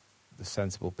 the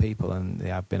sensible people, and they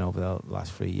have been over the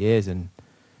last 3 years. And,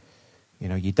 you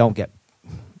know, you don't get,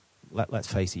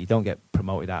 let's face it, you don't get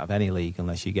promoted out of any league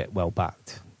unless you get well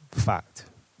backed. Fact,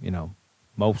 you know,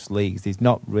 most leagues, there's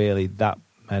not really that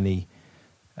many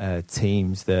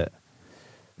teams that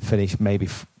finish maybe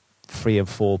 3 and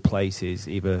 4 places,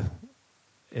 either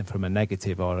from a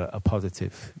negative or a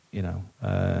positive. You know,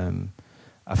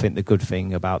 I think the good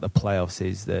thing about the playoffs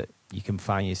is that you can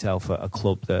find yourself at a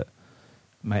club that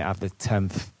might have the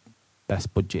 10th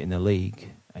best budget in the league,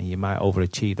 and you might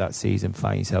overachieve that season,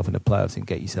 find yourself in the playoffs, and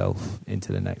get yourself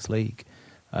into the next league.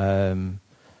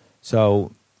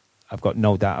 So I've got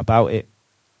no doubt about it,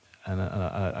 and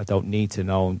I don't need to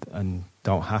know and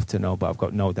don't have to know, but I've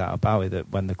got no doubt about it that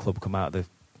when the club come out of the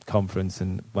conference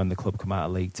and when the club come out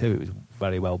of League Two, it was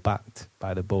very well backed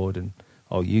by the board and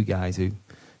all you guys who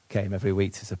came every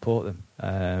week to support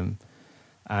them.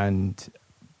 And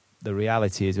the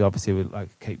reality is, obviously, like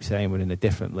I keep saying, we're in a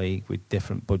different league with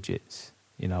different budgets,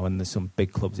 you know, and there's some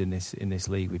big clubs in this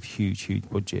league with huge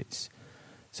budgets.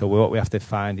 So what we have to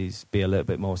find is be a little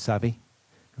bit more savvy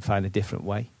and find a different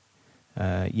way.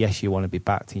 Yes, you want to be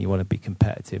backed and you want to be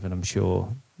competitive, and I'm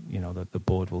sure, you know, that the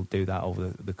board will do that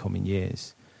over the coming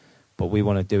years. But we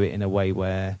want to do it in a way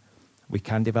where we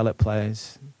can develop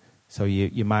players. So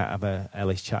you might have a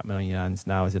Ellis Chapman on your hands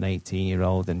now as an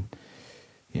 18-year-old, and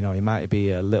you know he might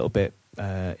be a little bit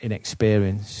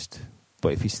inexperienced.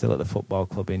 But if he's still at the football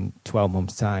club in 12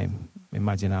 months' time,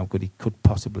 imagine how good he could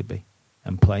possibly be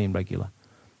and playing regular.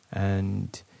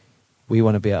 And we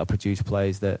want to be able to produce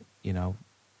players that, you know,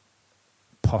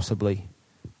 possibly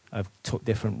have took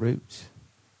different routes.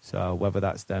 So whether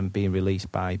that's them being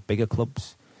released by bigger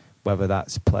clubs, whether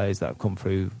that's players that have come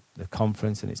through the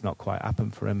conference and it's not quite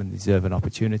happened for them and deserve an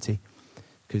opportunity.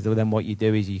 Because then what you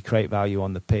do is you create value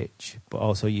on the pitch, but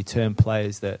also you turn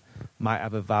players that might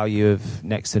have a value of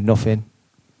next to nothing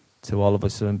to all of a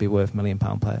sudden be worth £1 million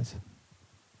players.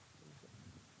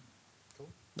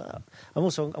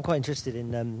 I'm quite interested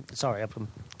in. Sorry, I'm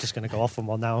just going to go off on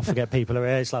one now and forget people are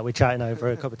here. It's like we're chatting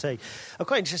over a cup of tea. I'm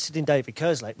quite interested in David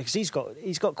Kerslake because he's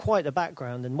got quite a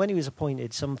background. And when he was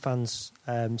appointed, some fans,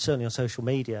 certainly on social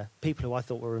media, people who I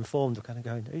thought were informed were kind of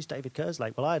going, "Who's David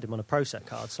Kerslake?" Well, I had him on a Pro Set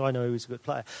card, so I know he was a good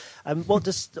player.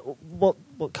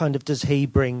 What kind of does he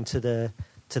bring to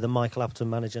the Michael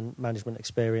Appleton management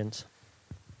experience?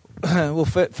 Well,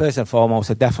 first and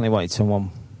foremost, I definitely wanted someone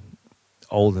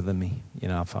older than me. You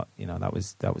know, I thought, you know, that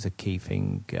was a key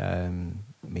thing.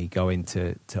 Me going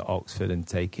to Oxford and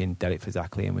taking Derek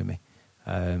Fazackley in with me.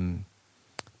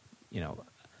 You know,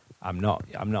 I'm not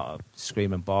a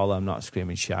screaming baller. I'm not a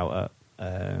screaming shouter.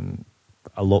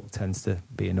 A look tends to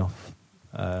be enough.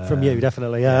 From you,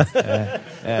 definitely, yeah.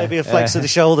 Maybe a flex of the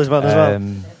shoulders, man, as well.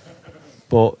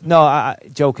 But no,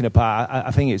 joking apart,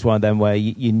 I think it's one of them where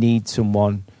you need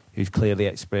someone who's clearly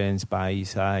experienced by your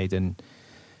side, and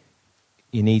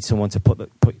you need someone to put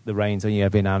the reins on you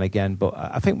every now and again. But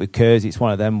I think with Kersey, it's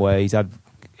one of them where he's had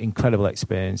incredible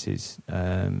experiences.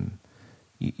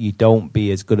 You don't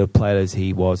be as good a player as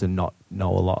he was and not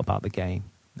know a lot about the game.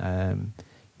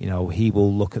 You know, he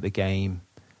will look at the game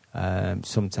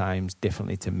sometimes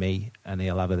differently to me, and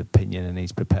he'll have an opinion, and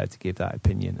he's prepared to give that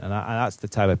opinion. And that's the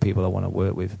type of people I want to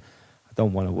work with. I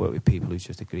don't want to work with people who's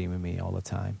just agreeing with me all the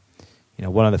time. You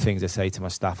know, one of the things I say to my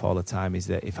staff all the time is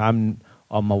that if I'm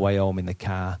on my way home in the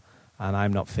car and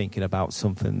I'm not thinking about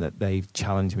something that they've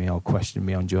challenged me or questioned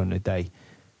me on during the day,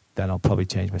 then I'll probably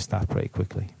change my staff pretty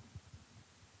quickly.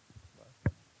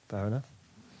 Fair enough.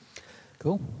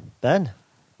 Cool. Ben?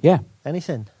 Yeah.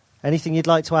 Anything you'd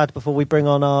like to add before we bring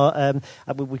on our,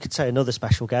 we could say another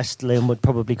special guest. Liam would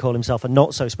probably call himself a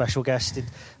not-so-special guest.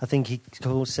 I think he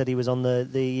said he was on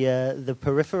the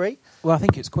periphery. Well, I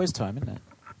think it's quiz time, isn't it?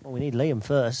 Well, we need Liam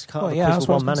first. Can't have a quiz quiz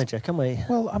with one manager, can we?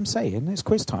 Well, I'm saying it's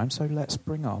quiz time, so let's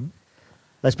bring on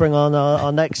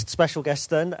our next special guest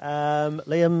then,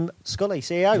 Liam Scully,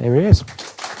 CEO. There he is.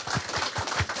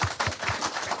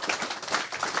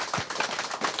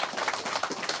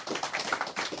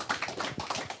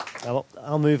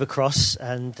 I'll move across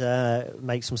and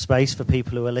make some space for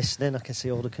people who are listening. I can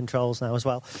see all the controls now as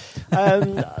well.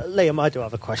 Liam, I do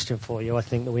have a question for you. I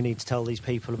think that we need to tell these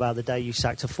people about the day you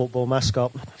sacked a football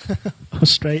mascot.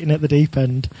 Straight in at the deep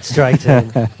end. Straight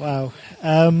in. Wow.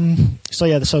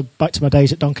 So back to my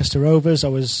days at Doncaster Rovers. I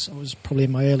was probably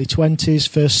in my early 20s,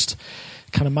 first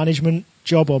kind of management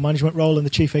job or management role in the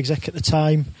chief exec at the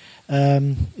time.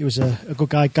 He was a good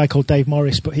guy called Dave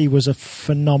Morris, but he was a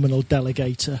phenomenal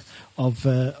delegator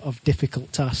of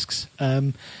difficult tasks.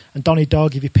 And Donny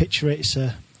Dog, if you picture it, it's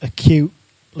a cute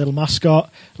little mascot,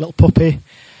 little puppy.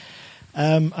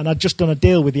 And I'd just done a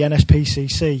deal with the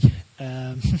NSPCC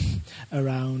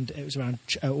around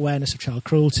awareness of child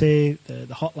cruelty,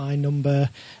 the hotline number,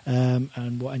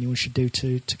 and what anyone should do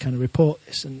to kind of report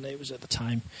this. And it was at the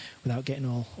time, without getting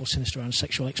all sinister, around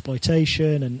sexual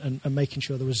exploitation and making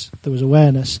sure there was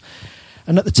awareness.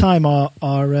 And at the time,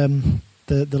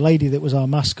 the lady that was our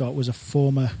mascot was a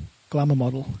former glamour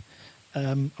model.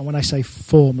 And when I say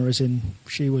former, as in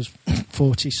she was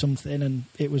 40 something, and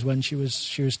it was when she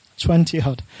was 20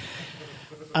 odd.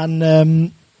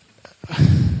 And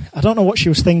I don't know what she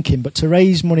was thinking, but to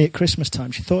raise money at Christmas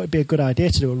time, she thought it'd be a good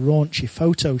idea to do a raunchy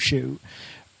photo shoot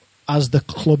as the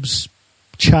club's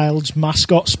child's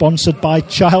mascot, sponsored by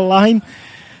Childline.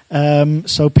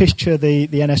 So picture the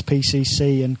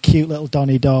NSPCC and cute little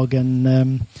Donny Dog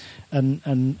and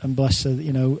bless her,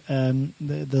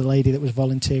 the lady that was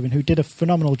volunteering, who did a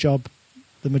phenomenal job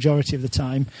the majority of the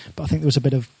time, but I think there was a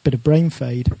bit of brain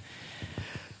fade.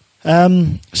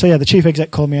 The chief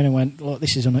exec called me in and went, "Look,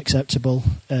 this is unacceptable.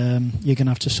 You're going to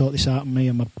have to sort this out." And me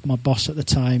and my boss at the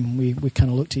time, we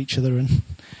kind of looked at each other and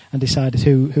decided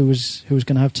who was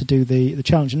going to have to do the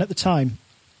challenge. And at the time,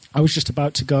 I was just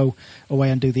about to go away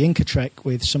and do the Inca Trek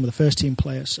with some of the first team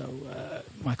players. So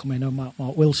Michael Maynard,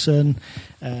 Mark Wilson,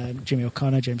 Jimmy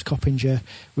O'Connor, James Coppinger.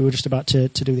 We were just about to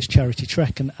do this charity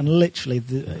trek, and literally,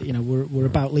 we're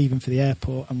about leaving for the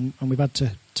airport, and we've had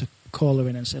to call her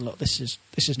in and say, "Look, this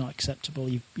is not acceptable.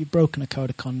 You've broken a code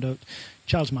of conduct.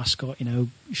 Child's mascot. You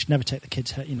should never take the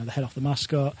kid's head, the head off the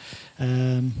mascot.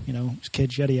 It's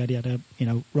kids, yada yada yada.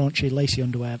 Raunchy, lacy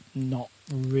underwear, not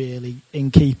really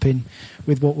in keeping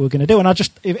with what we're going to do." And I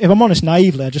just, if I'm honest,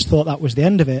 naively, I just thought that was the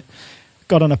end of it.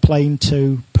 Got on a plane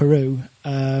to Peru,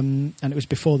 and it was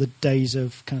before the days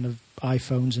of kind of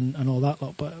iPhones and all that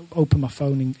lot, but I opened my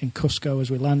phone in Cusco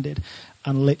as we landed,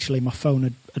 and literally my phone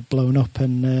had blown up,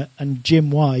 and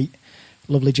Jim White,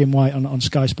 lovely Jim White on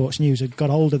Sky Sports News, had got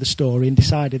hold of the story and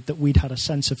decided that we'd had a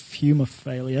sense of humour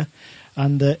failure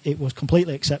and that it was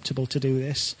completely acceptable to do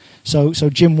this. So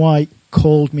Jim White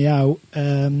called me out,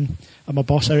 and my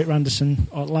boss Eric Randerson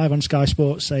live on Sky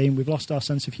Sports saying, "We've lost our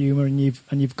sense of humour, and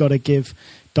you've got to give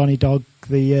Donny Dog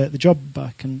the job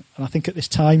back." And I think at this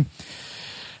time,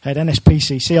 I had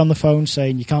NSPCC on the phone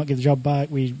saying, "You can't give the job back.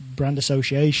 We brand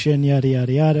association, yada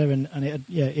yada yada," and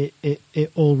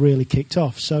it all really kicked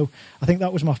off. So I think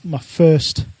that was my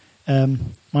first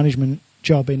management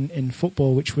job in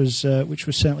football, which was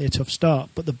certainly a tough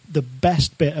start. But the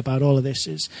best bit about all of this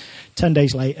is 10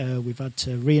 days later we've had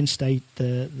to reinstate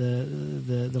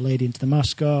the lady into the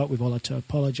mascot. We've all had to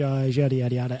apologise, yada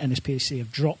yada yada. NSPC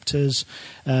have dropped us.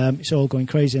 It's all going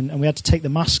crazy, and we had to take the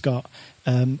mascot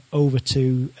over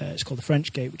to it's called the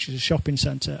French Gate, which is a shopping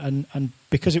centre, and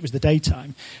because it was the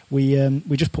daytime, we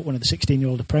just put one of the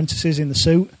 16-year-old apprentices in the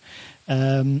suit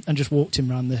and just walked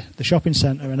him around the shopping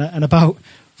centre, and about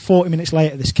 40 minutes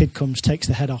later, this kid comes, takes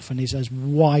the head off, and he's as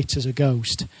white as a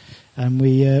ghost. And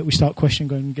we start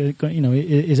questioning, going,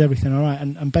 is everything all right?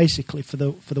 And basically, for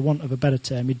the want of a better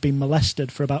term, he'd been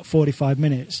molested for about 45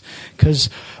 minutes because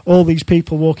all these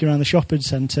people walking around the shopping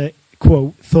centre,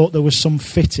 quote, thought there was some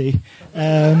fitty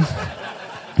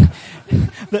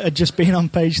that had just been on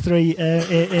page 3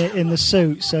 in the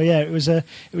suit. So yeah, it was a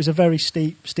very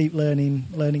steep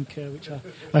learning curve, which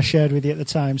I shared with you at the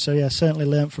time. So yeah, certainly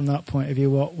learnt from that point of view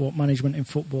what management in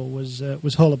football was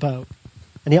all about.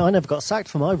 And yeah, I never got sacked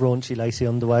for my raunchy lacy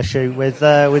underwear shoot with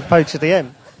Poach at the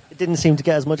end. It didn't seem to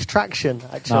get as much traction,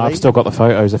 actually. No, I've still got the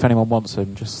photos. If anyone wants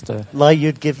them, just like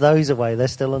you'd give those away. They're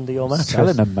still under your mattress.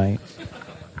 Selling them, mate.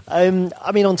 On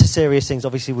to serious things.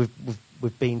 Obviously,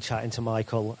 we've been chatting to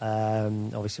Michael,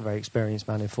 obviously a very experienced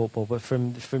man in football, but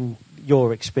from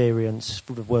your experience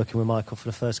of working with Michael for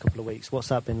the first couple of weeks, what's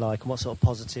that been like, and what sort of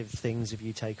positive things have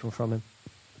you taken from him?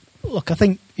 Look, I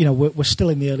think we're still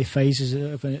in the early phases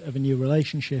of a new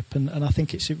relationship, and I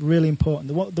think it's really important.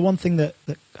 The one thing that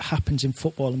happens in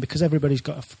football, and because everybody's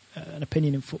got an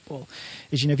opinion in football,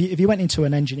 is if you went into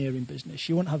an engineering business,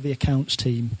 you wouldn't have the accounts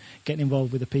team getting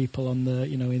involved with the people on the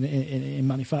in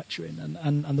manufacturing,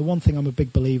 and the one thing I'm a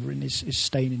big believer in is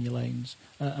staying in your lanes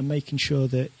and making sure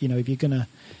that if you're going to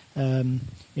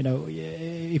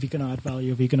if you're going to add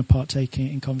value, if you're going to partake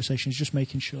in conversations, just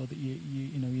making sure that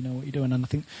you know what you're doing. And I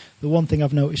think the one thing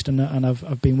I've noticed and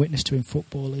I've been witness to in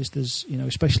football is there's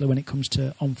especially when it comes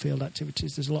to on-field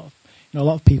activities, there's a lot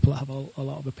of people that have a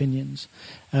lot of opinions,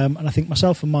 and I think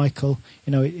myself and Michael,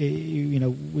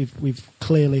 we've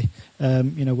clearly, we're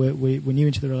new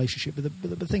into the relationship.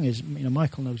 But the thing is,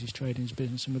 Michael knows his trade and his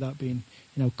business, and without being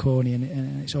corny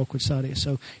and it's awkward side of it.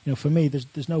 So for me,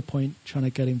 there's no point trying to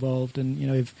get involved. And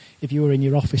if you were in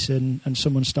your office and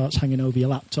someone starts hanging over your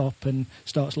laptop and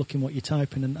starts looking what you're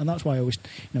typing, and that's why I always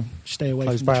stay away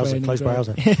from the training. Close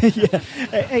browser. Yeah,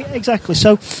 exactly.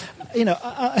 So.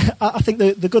 I think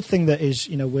the good thing that is,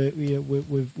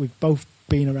 we've both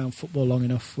been around football long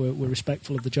enough. We're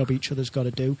respectful of the job each other's got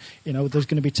to do. There's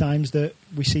going to be times that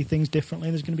we see things differently,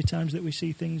 and there's going to be times that we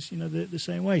see things, the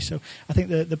same way. So I think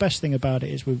the best thing about it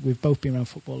is we've both been around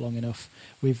football long enough.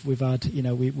 We've had,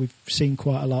 we've seen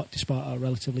quite a lot despite our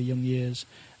relatively young years.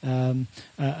 And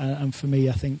for me,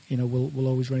 I think we'll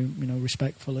always remain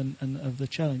respectful and of the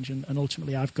challenge, and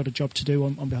ultimately I've got a job to do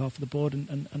on behalf of the board,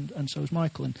 and so has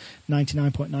Michael. And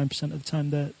 99.9% of the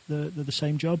time they're the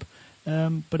same job.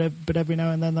 But every now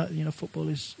and then that football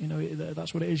is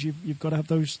that's what it is. You've got to have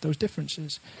those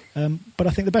differences. But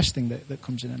I think the best thing that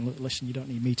comes in, and listen, you don't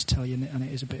need me to tell you, and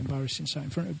it is a bit embarrassing sat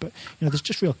in front of you, but there's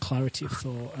just real clarity of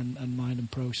thought and mind and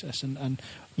process, and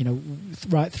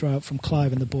right throughout from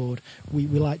Clive and the board, we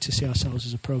like to see ourselves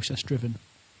as a process-driven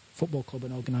football club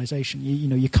and organisation.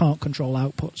 You can't control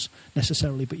outputs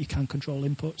necessarily, but you can control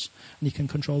inputs, and you can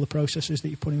control the processes that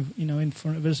you put in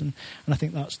front of us, and I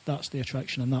think that's the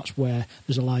attraction, and that's where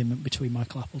there's alignment between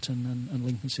Michael Appleton and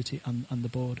Lincoln City and the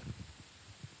board.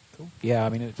 Cool. Yeah, I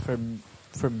mean, from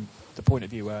the point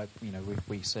of view where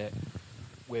we sit,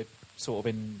 we're sort of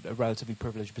in a relatively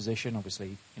privileged position.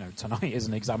 Obviously, tonight is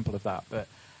an example of that, but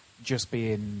just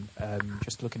being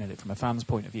just looking at it from a fan's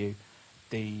point of view,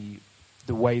 the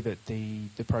way that the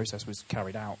process was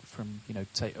carried out from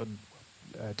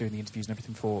doing the interviews and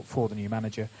everything for the new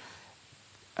manager,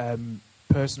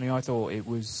 personally I thought it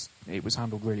was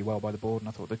handled really well by the board, and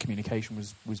I thought the communication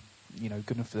was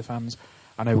good enough for the fans.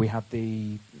 I know we had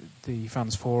the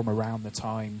fans forum around the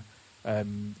time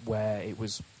where it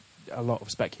was a lot of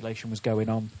speculation was going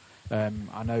on.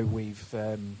 I know we've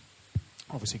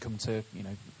obviously come to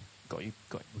we've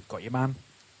got your man,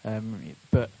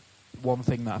 but one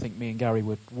thing that I think me and Gary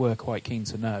were quite keen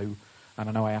to know, and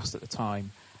I know I asked at the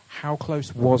time, how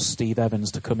close was Steve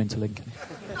Evans to come into Lincoln?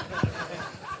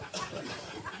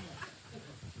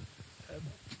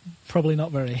 Probably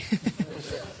not very.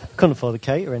 Couldn't afford the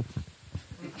catering.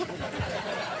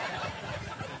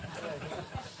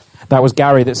 That was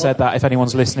Gary that said that, if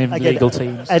anyone's listening, again, legal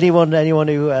teams. Anyone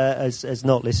who has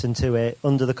not listened to it,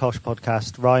 Under the Cosh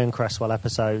podcast, Ryan Cresswell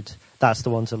episode, that's the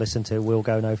one to listen to. We'll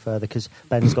go no further because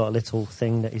Ben's got a little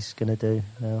thing that he's going to do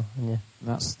now. Yeah.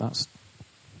 That's.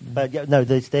 But no,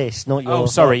 there's this, not your. Oh,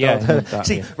 sorry, yeah. That,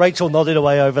 see, yeah. Rachel nodded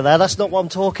away over there. That's not what I'm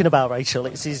talking about, Rachel.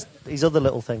 It's his other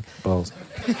little thing. Balls.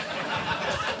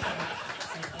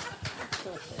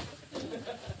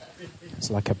 It's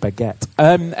like a baguette.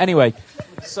 Anyway,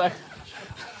 so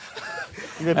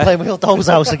you've been playing with your doll's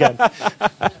house again.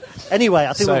 Anyway,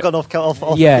 I think we've gone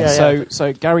off. Yeah.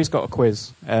 So Gary's got a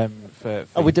quiz. For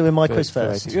are we doing my quiz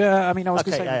first? Yeah, I mean, I was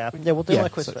going to say... Yeah, we'll do my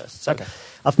quiz first. So, okay.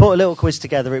 I've put a little quiz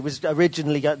together. It was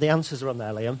originally... The answers are on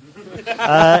there, Liam. Look at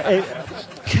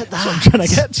that. That's what I'm trying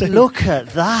to get to. Look at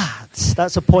that.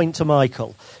 That's a point to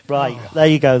Michael. Right, There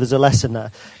you go. There's a lesson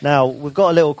there. Now, we've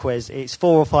got a little quiz. It's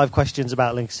 4 or 5 questions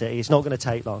about Lincoln City. It's not going to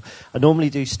take long. I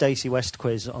normally do Stacey West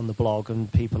quiz on the blog,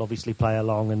 and people obviously play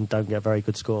along and don't get very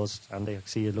good scores. Andy, I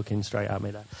see you looking straight at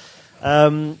me there.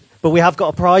 But we have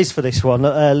got a prize for this one.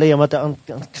 Liam,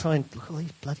 I'm trying... Look at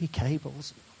these bloody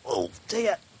cables. Oh,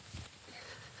 dear.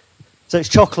 So it's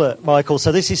chocolate, Michael.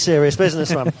 So this is serious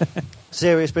business, man.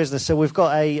 Serious business. So we've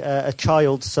got a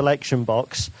child selection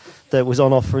box that was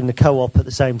on offer in the Co-op at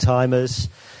the same time as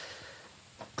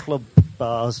club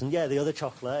bars. And, yeah, the other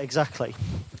chocolate, exactly.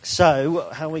 So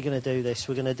how are we going to do this?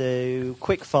 We're going to do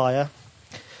quick fire.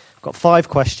 I've got 5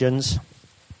 questions.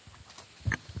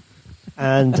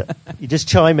 And you just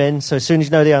chime in. So as soon as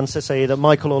you know the answer, say either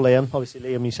Michael or Liam. Obviously,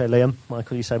 Liam, you say Liam.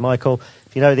 Michael, you say Michael.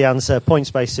 If you know the answer,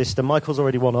 points-based system. Michael's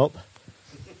already one up.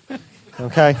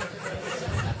 Okay.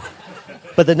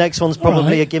 But the next one's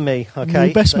probably a gimme, okay?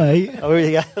 Your best mate. Oh,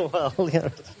 yeah. Well, yeah.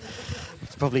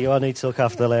 It's probably you I need to look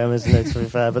after, Liam, isn't it, to be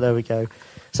fair? But there we go.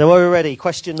 So are we ready?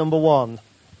 Question number 1.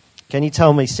 Can you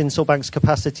tell me Sincilbank's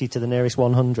capacity to the nearest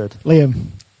 100? Liam,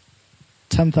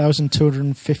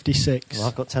 10,256. Well,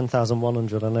 I've got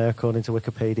 10,100 on there, according to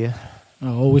Wikipedia. I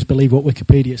always believe what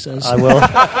Wikipedia says. I will.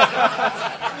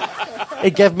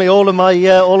 It gave me all of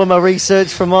my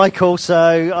research from Michael,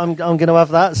 so I'm going to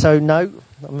have that. So no,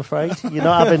 I'm afraid you're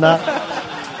not having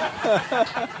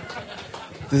that.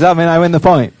 Does that mean I win the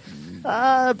point?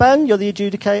 Ben, you're the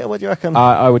adjudicator. What do you reckon?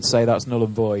 I would say that's null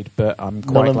and void, but I'm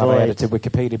Null quite and glad void. I edited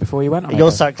Wikipedia before you went.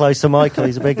 You're sat close to Michael.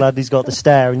 He's a big lad. He's got the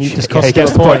stare, and you just cost he him gets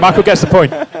a the point. point. Michael gets the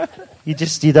point. You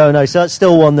don't know. So that's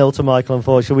still 1-0 to Michael.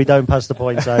 Unfortunately, we don't pass the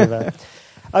points over.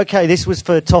 Okay, this was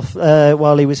for Toff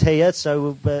while he was here,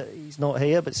 so he's not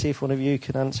here, but see if one of you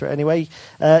can answer it anyway.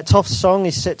 Toff's song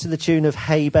is set to the tune of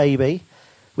Hey Baby.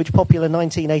 Which popular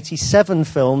 1987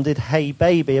 film did Hey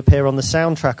Baby appear on the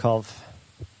soundtrack of?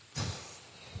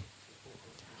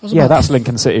 Yeah, that's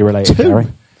Lincoln City related, Gary.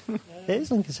 It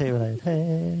is Lincoln City related.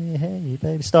 Hey, hey,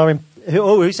 baby. Starring...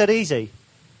 Who said easy?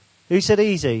 Who said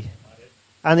easy?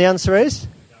 And the answer is?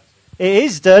 It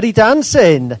is Dirty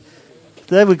Dancing.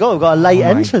 There we go. We've got a late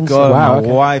entrance. God, Wow, my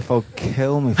wife will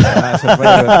kill me for that. That's a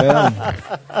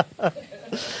favourite film.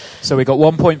 So we got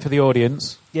 1 point for the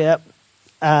audience. Yep.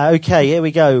 Okay, here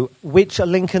we go. Which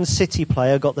Lincoln City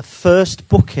player got the first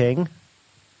booking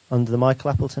under the Michael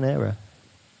Appleton era?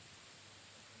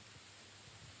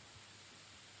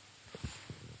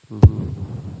 He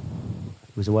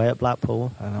was away at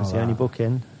Blackpool. I know That's the that. only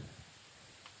booking.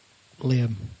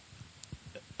 Liam.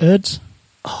 Erds?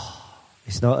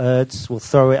 It's not Erds. We'll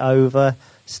throw it over.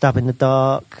 Stab in the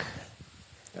dark.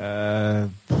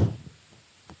 John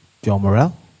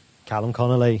Morrell? Callum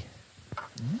Connolly.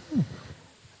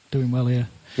 Doing well here.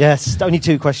 Yes, only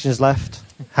 2 questions left.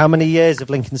 How many years have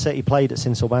Lincoln City played at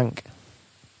Sincilbank?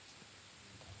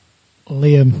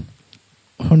 Liam.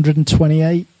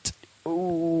 128.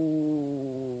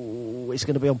 Ooh, it's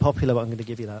going to be unpopular, but I'm going to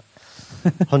give you that.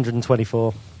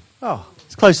 124. Oh,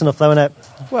 It's close enough, though, isn't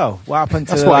it? well, what happened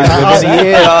to That's the what he last said.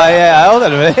 year? Yeah, hold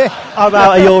on a minute. I'm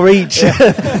out of your reach.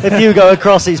 If you go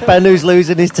across, it's Ben who's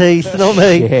losing his teeth, not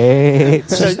me. Shit.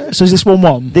 So is this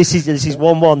 1-1? This is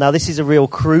 1-1. Now, this is a real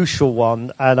crucial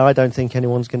one, and I don't think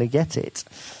anyone's going to get it.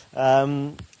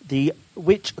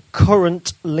 Which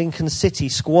current Lincoln City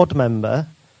squad member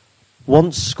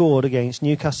once scored against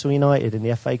Newcastle United in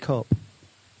the FA Cup?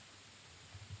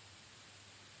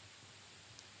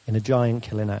 In a giant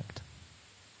killing act.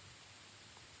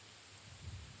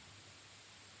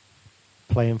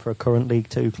 Playing for a current League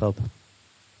 2 club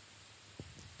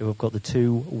who have got the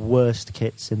 2 worst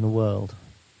kits in the world.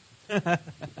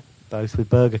 Both with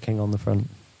Burger King on the front.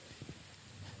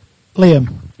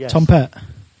 Liam. Yes. Tom Pett.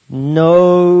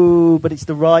 No, but it's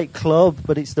the right club,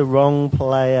 but it's the wrong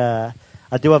player.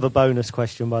 I do have a bonus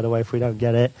question, by the way, if we don't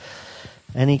get it.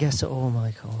 Any guess at all,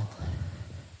 Michael?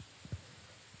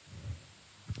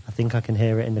 I think I can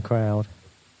hear it in the crowd.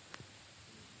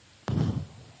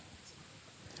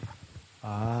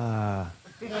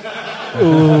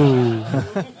 Ooh.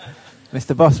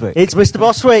 Mr. Boswick. It's Mr.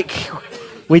 Boswick.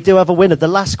 We do have a winner. The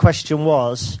last question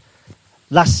was,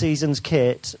 last season's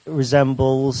kit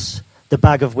resembles the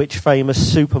bag of which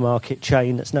famous supermarket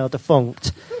chain that's now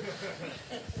defunct?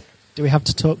 Do we have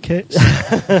to talk kits?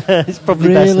 It's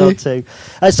probably best Really? not to.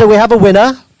 So we have a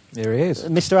winner. There he is.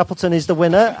 Mr. Appleton is the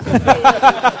winner.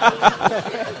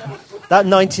 That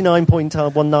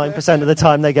 99.19% of the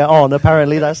time they get on,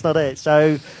 apparently that's not it.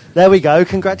 So there we go.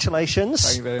 Congratulations.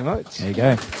 Thank you very much. There you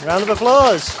go. Round of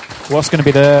applause. What's going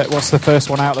to be what's the first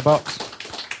one out of the box?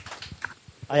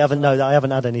 I haven't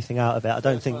had anything out of it. I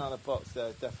don't think. On the box,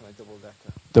 definitely double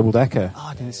decker. Double decker. Oh,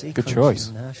 I didn't see. Good Crunchies choice.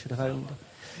 in there. I should have owned.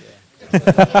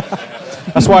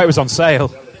 That's why it was on sale.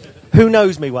 Who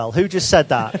knows me well? Who just said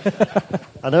that?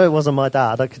 I know it wasn't my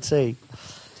dad. I could see.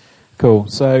 Cool.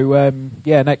 So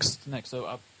next up,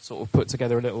 I've sort of put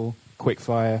together a little quick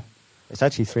fire. It's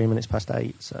actually 3 minutes past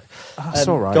 8. So That's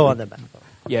all right. Go on then, Ben.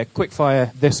 Yeah, quick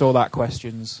fire. This or that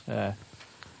questions.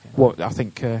 What I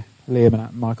think Liam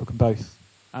and Michael can both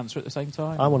answer at the same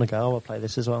time. I want to go. I want to play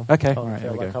this as well. Okay. I All right. feel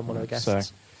There we like go. I'm one of the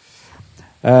guests.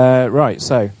 So, right.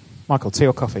 So, Michael, tea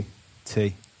or coffee?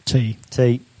 Tea. Tea.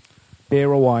 Tea, Beer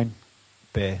or wine?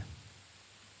 Beer.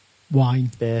 Wine.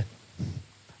 beer.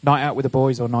 Night out with the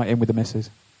boys or night in with the missus?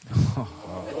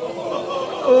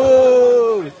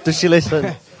 Does she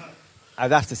listen?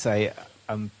 I'd have to say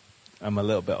I'm a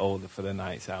little bit older for the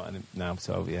nights out and now,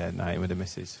 so yeah, night with the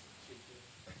missus.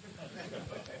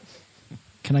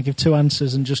 can I give 2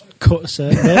 answers and just cut a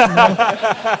certain bit?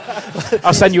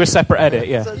 I'll send you a separate edit,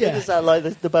 yeah. Is that like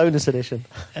the bonus edition?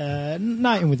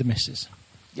 Nighting with the missus.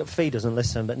 Yeah, Fee doesn't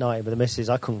listen, but nighting with the missus,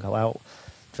 I couldn't go out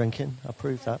drinking. I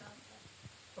proved that.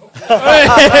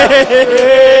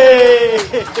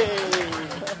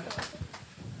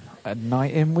 A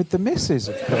night in with the missus,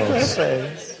 of course.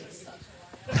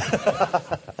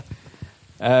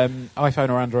 iPhone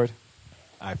or Android?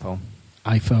 iPhone.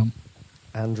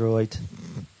 Android.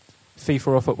 FIFA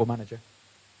or Football Manager?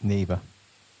 Neither.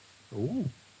 Ooh.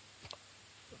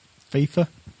 FIFA.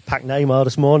 Packed Neymar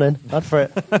this morning. Bad for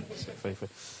it. FIFA.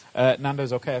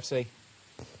 Nando's or KFC?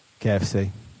 KFC.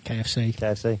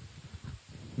 KFC.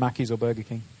 Mackey's or Burger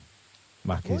King?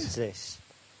 What is Macca's. this?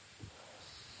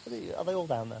 Are they all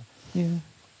down there? Yeah.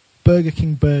 Burger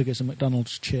King burgers and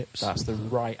McDonald's chips. That's the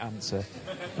right answer.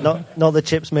 Not the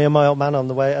chips me and my old man on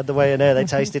the way in here. They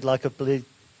tasted like a bloody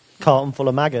carton full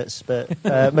of maggots, but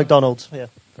McDonald's, yeah.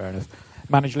 Fair enough.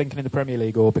 Manage Lincoln in the Premier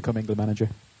League or become England manager?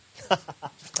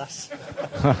 That's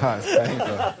That's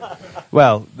painful.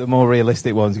 Well, the more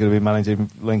realistic one's going to be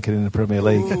managing Lincoln in the Premier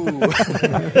League.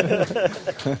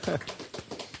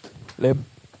 Liam?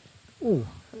 Ooh.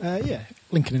 Yeah,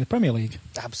 Lincoln in the Premier League.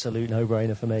 absolute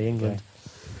no-brainer for me, England.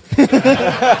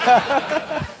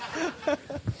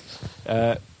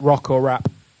 Rock or rap?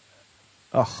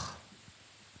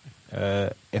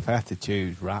 If I had to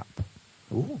choose, rap.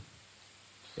 Ooh.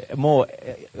 More.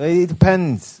 It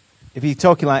depends. If you're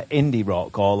talking like indie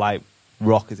rock or like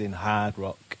rock as in hard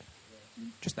rock.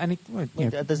 Just any.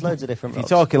 There's loads of different If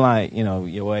you're rocks. talking like,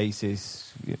 your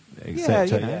Oasis,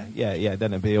 etc. Yeah,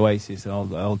 then it'd be Oasis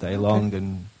all day long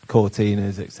and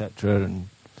Cortinas, etc. And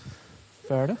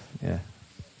fair enough. yeah.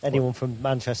 Anyone from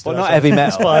Manchester. But not heavy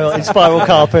metal. In Spiral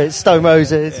Carpet, Stone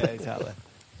Roses. Yeah, exactly.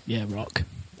 Yeah, rock.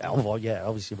 Oh, well, yeah,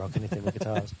 obviously rock, anything with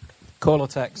guitars. Call or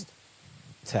text?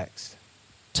 Text.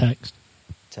 Text.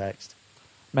 Text.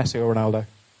 Messi or Ronaldo?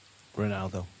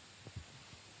 Ronaldo.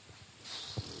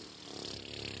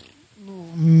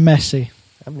 Messi.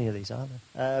 How many of these are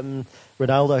there?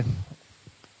 Ronaldo.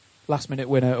 Last minute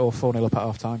winner or 4-0 up at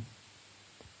half time?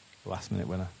 Last minute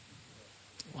winner.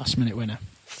 Last minute winner.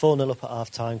 4-0 up at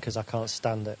half time because I can't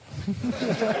stand it.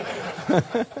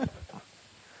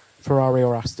 Ferrari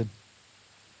or Aston?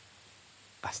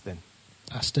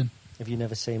 Aston. Have you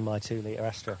never seen my 2-litre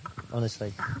Astra?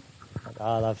 Honestly.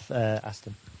 I'll have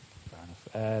Aston.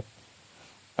 Fair enough.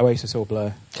 Oasis or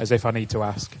Blur? As if I need to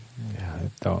ask. Yeah,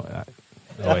 don't.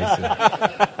 Oasis.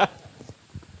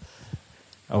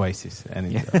 Oasis.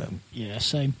 Yeah,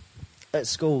 same. At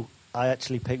school, I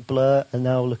actually picked Blur, and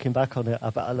now looking back on it, I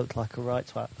bet I looked like a right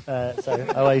twat. So,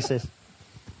 Oasis.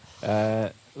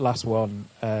 Last one,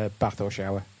 bath or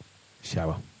shower?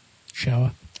 Shower.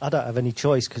 I don't have any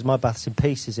choice because my bath's in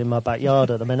pieces in my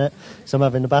backyard at the minute, so I'm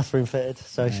having the bathroom fitted,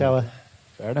 so shower.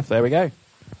 Fair enough, there we go.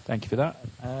 Thank you for that.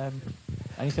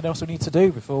 Anything else we need to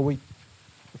do before we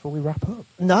wrap up?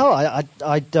 No,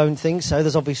 I don't think so.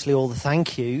 There's obviously all the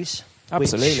thank yous.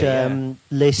 Absolutely, Which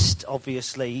list,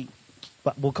 obviously,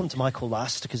 but we'll come to Michael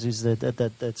last because he's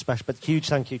the special. But huge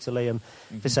thank you to Liam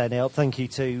for setting it up. Thank you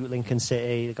to Lincoln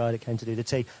City, the guy that came to do the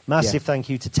tea. Massive thank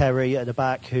you to Terry at the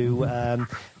back, who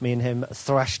me and him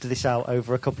thrashed this out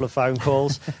over a couple of phone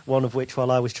calls. One of which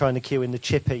while I was trying to queue in the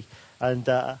chippy, and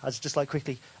I was just like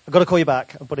quickly, I've got to call you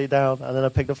back, and put it down, and then I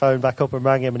picked the phone back up and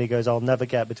rang him, and he goes, "I'll never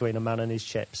get between a man and his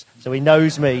chips." So he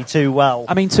knows me too well.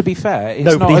 I mean, to be fair, it's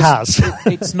Nobody has.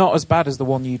 It's not as bad as the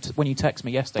one when you text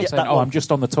me yesterday saying, that one. I'm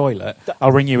just on the toilet.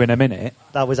 I'll ring you in a minute.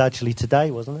 That was actually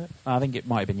today, wasn't it? I think it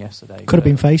might have been yesterday. Could have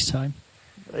been FaceTime.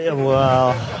 Yeah,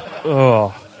 well,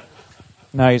 Oh.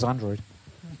 No, he's Android.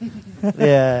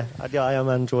 yeah, I am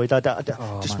Android. Just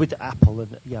man. with Apple,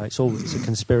 and it's a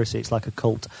conspiracy. It's like a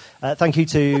cult. Thank you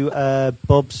to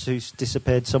Bubs, who's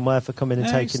disappeared somewhere, for coming and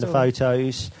Yeah, taking the still-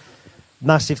 photos.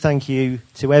 Massive thank you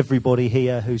to everybody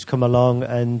here who's come along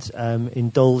and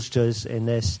indulged us in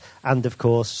this, and of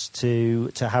course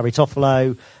to Harry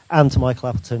Toffolo and to Michael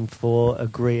Appleton for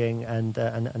agreeing and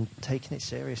taking it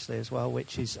seriously as well,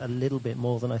 which is a little bit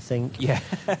more than I think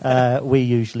we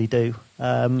usually do.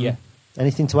 Yeah.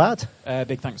 Anything to add?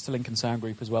 Big thanks to Lincoln Sound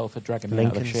Group as well for dragging me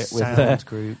out Lincoln of the shit Sound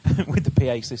Group. with the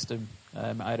PA system.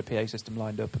 I had a PA system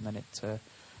lined up and then it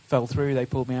fell through. They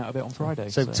pulled me out of it on Friday.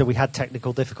 So we had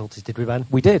technical difficulties, did we, Ben?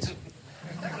 We did.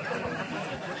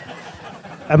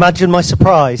 Imagine my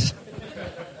surprise.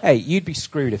 Hey, you'd be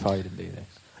screwed if I didn't do this.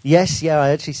 Yes,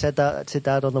 I actually said that to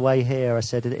Dad on the way here. I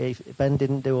said if Ben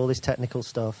didn't do all this technical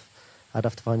stuff, I'd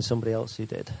have to find somebody else who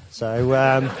did. So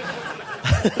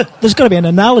There's got to be an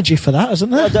analogy for that, isn't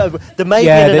there? There may be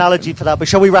an analogy for that, but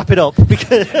shall we wrap it up?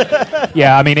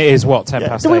 Yeah, I mean, it is, 10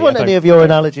 past 8. Do we want any of your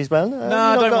analogies, Ben? No,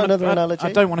 I don't want another analogy.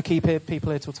 I don't want to keep people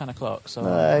here till 10 o'clock, so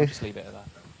I'll just leave it at that.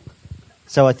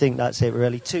 So I think that's it,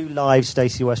 really. 2 live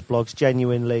Stacey West blogs.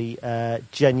 Genuinely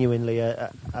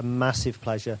a massive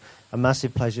pleasure. A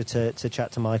massive pleasure to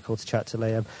chat to Michael, to chat to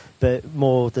Liam. But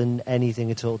more than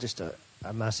anything at all, just a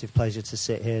massive pleasure to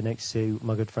sit here next to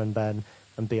my good friend Ben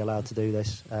and be allowed to do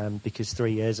this. Because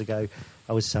 3 years ago,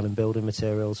 I was selling building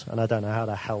materials, and I don't know how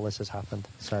the hell this has happened.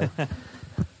 So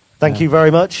thank you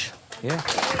very much. Yeah.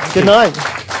 Good night.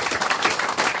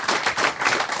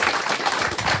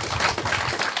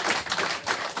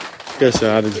 Yes,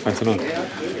 sir. How did you find tonight?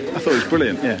 I thought it was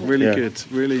brilliant. Yeah, really good,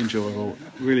 really enjoyable,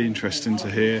 really interesting to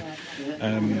hear.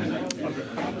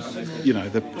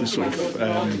 The sort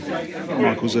of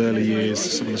Michael's early years,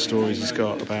 some of the stories he's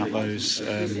got about those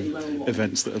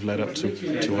events that have led up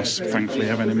to us thankfully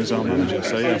having him as our manager.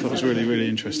 So yeah, I thought it was really, really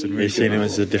interesting. Really You've seen him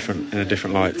as in a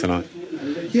different light tonight.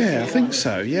 Yeah, I think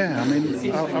so. Yeah, I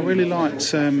mean, I really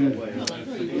liked.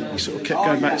 He sort of kept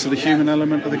going back to the human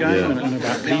element of the game and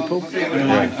about people,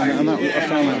 and I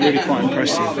found that really quite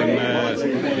impressive. And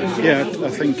I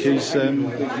think he's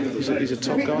a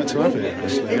top guy to have here.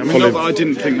 Actually, I mean, not that I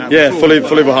didn't think that. Yeah, before.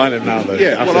 fully behind him now, though.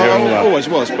 Yeah, well, I always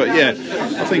was, but yeah,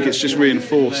 I think it's just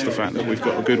reinforced the fact that we've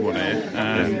got a good one here,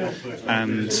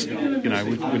 and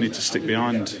we need to stick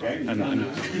behind and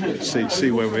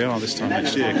see where we are this time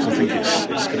next year, because I think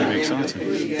it's going to be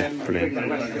exciting. Yeah,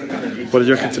 brilliant. What did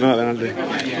you reckon tonight, then, Andy?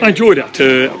 I enjoyed it.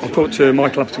 I thought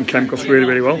Michael Appleton came across really,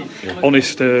 really well.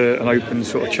 Honest and open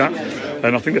sort of chat.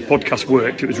 And I think the podcast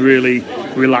worked. It was really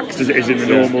relaxed as it is in the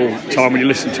normal time when you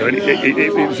listen to it.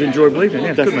 It was enjoyable evening.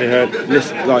 Yeah,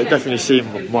 definitely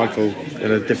seeing Michael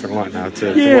in a different light now to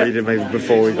what he did maybe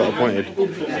before he got appointed.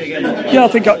 Yeah, I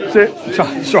think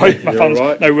sorry, my fans.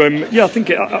 Right. No, I think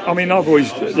I mean, I've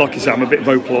always, like I say, I'm a bit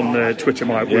vocal on Twitter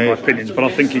with my opinions, but I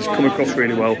think he's come across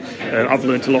really well. I've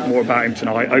learned a lot more about him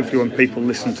tonight. Hopefully, when people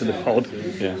listen to the pod,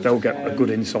 they'll get a good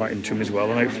insight into him as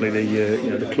well, and hopefully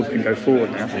the club can go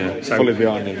forward now. Yeah. So, fully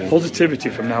behind him. Positivity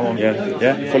from now on. Yeah.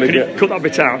 Can you cut that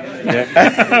bit out?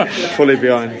 Yeah. Fully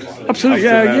behind. Absolutely.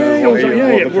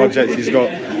 What the project he's got.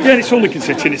 Yeah, and it's all he can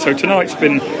sit in it. So tonight's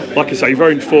been, like I say,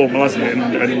 very informal, hasn't it,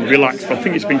 and relaxed. But I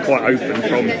think it's been quite open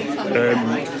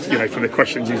from the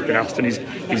questions he's been asked, and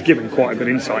he's given quite a good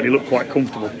insight. He looked quite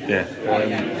comfortable. Yeah.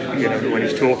 When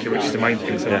he's talking, which is the main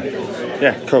thing. So.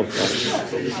 Yeah, cool.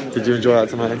 Did you enjoy that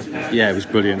tonight? Yeah, it was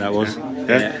brilliant. That was.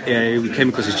 Yeah, he came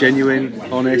across as genuine,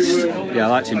 honest. Yeah, I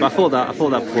liked him. But I thought that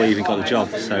before he even got the job.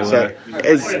 So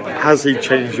has he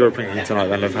changed your opinion tonight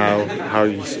then of how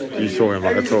you saw him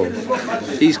at all?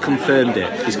 He's confirmed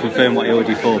it. He's confirmed what he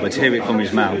already thought. But to hear it from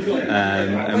his mouth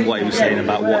and what he was saying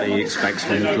about what he expects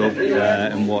from the club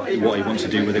and what he wants to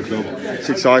do with the club, it's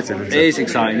exciting. Isn't it? It is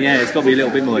exciting. Yeah, it's got to be a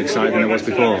little bit more exciting than it was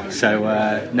before. So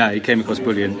he came across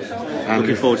brilliant.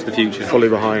 Looking forward to the future. Fully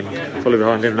behind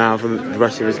him now for the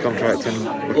rest of his contract,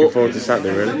 and looking forward to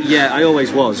Saturday, really. Yeah, I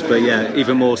always was, but yeah,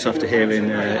 even more so after hearing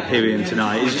him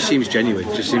tonight. It just seems genuine.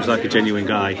 It just seems like a genuine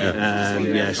guy.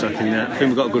 So I think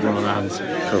we've got a good one on our hands.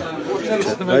 Cool.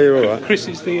 You're all right. Chris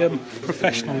is the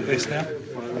professional at this now.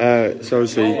 So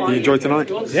obviously, you enjoyed tonight?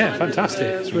 Yeah, fantastic.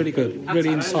 It's really good,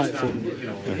 really insightful,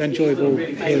 enjoyable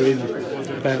hearing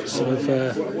about some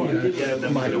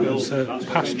of Michael's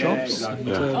past jobs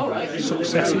and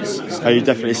successes. So. Are you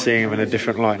definitely seeing him in a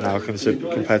different light now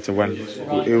compared to when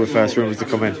you were first rumoured to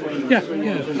come in? Yeah,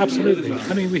 absolutely.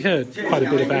 I mean, we heard quite a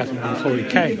bit about him before he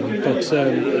came, but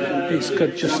it's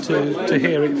good just to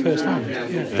hear it firsthand.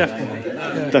 Yeah, definitely.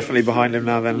 Yeah. Definitely behind him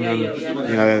now then,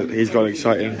 and he's got an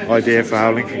exciting idea for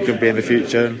how Lincoln could be in the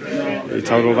future, and he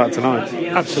told all that tonight.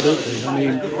 Absolutely. I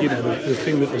mean, the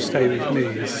thing that will stay with me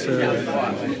is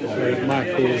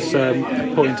Michael's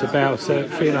point about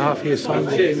 3.5 years time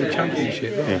will be in the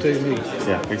championship. That'll do me.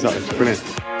 Yeah, exactly. Brilliant.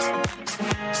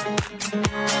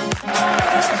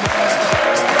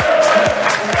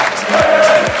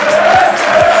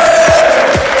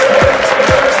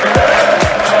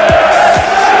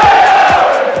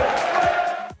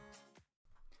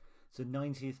 It's the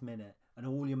 90th minute, and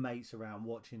all your mates around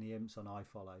watching the Imps on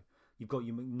iFollow. You've got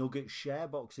your McNugget share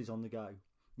boxes on the go.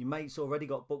 Your mate's already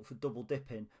got booked for double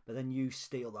dipping, but then you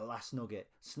steal the last nugget,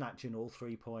 snatching all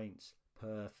 3 points.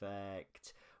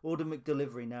 Perfect. Order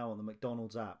McDelivery now on the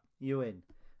McDonald's app. You in?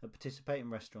 At participating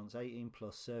restaurants, 18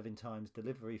 plus, serving times,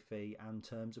 delivery fee and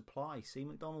terms apply. See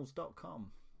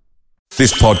mcdonalds.com.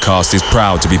 This podcast is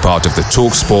proud to be part of the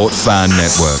TalkSport Fan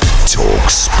Network.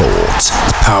 TalkSport.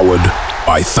 Powered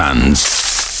by fans.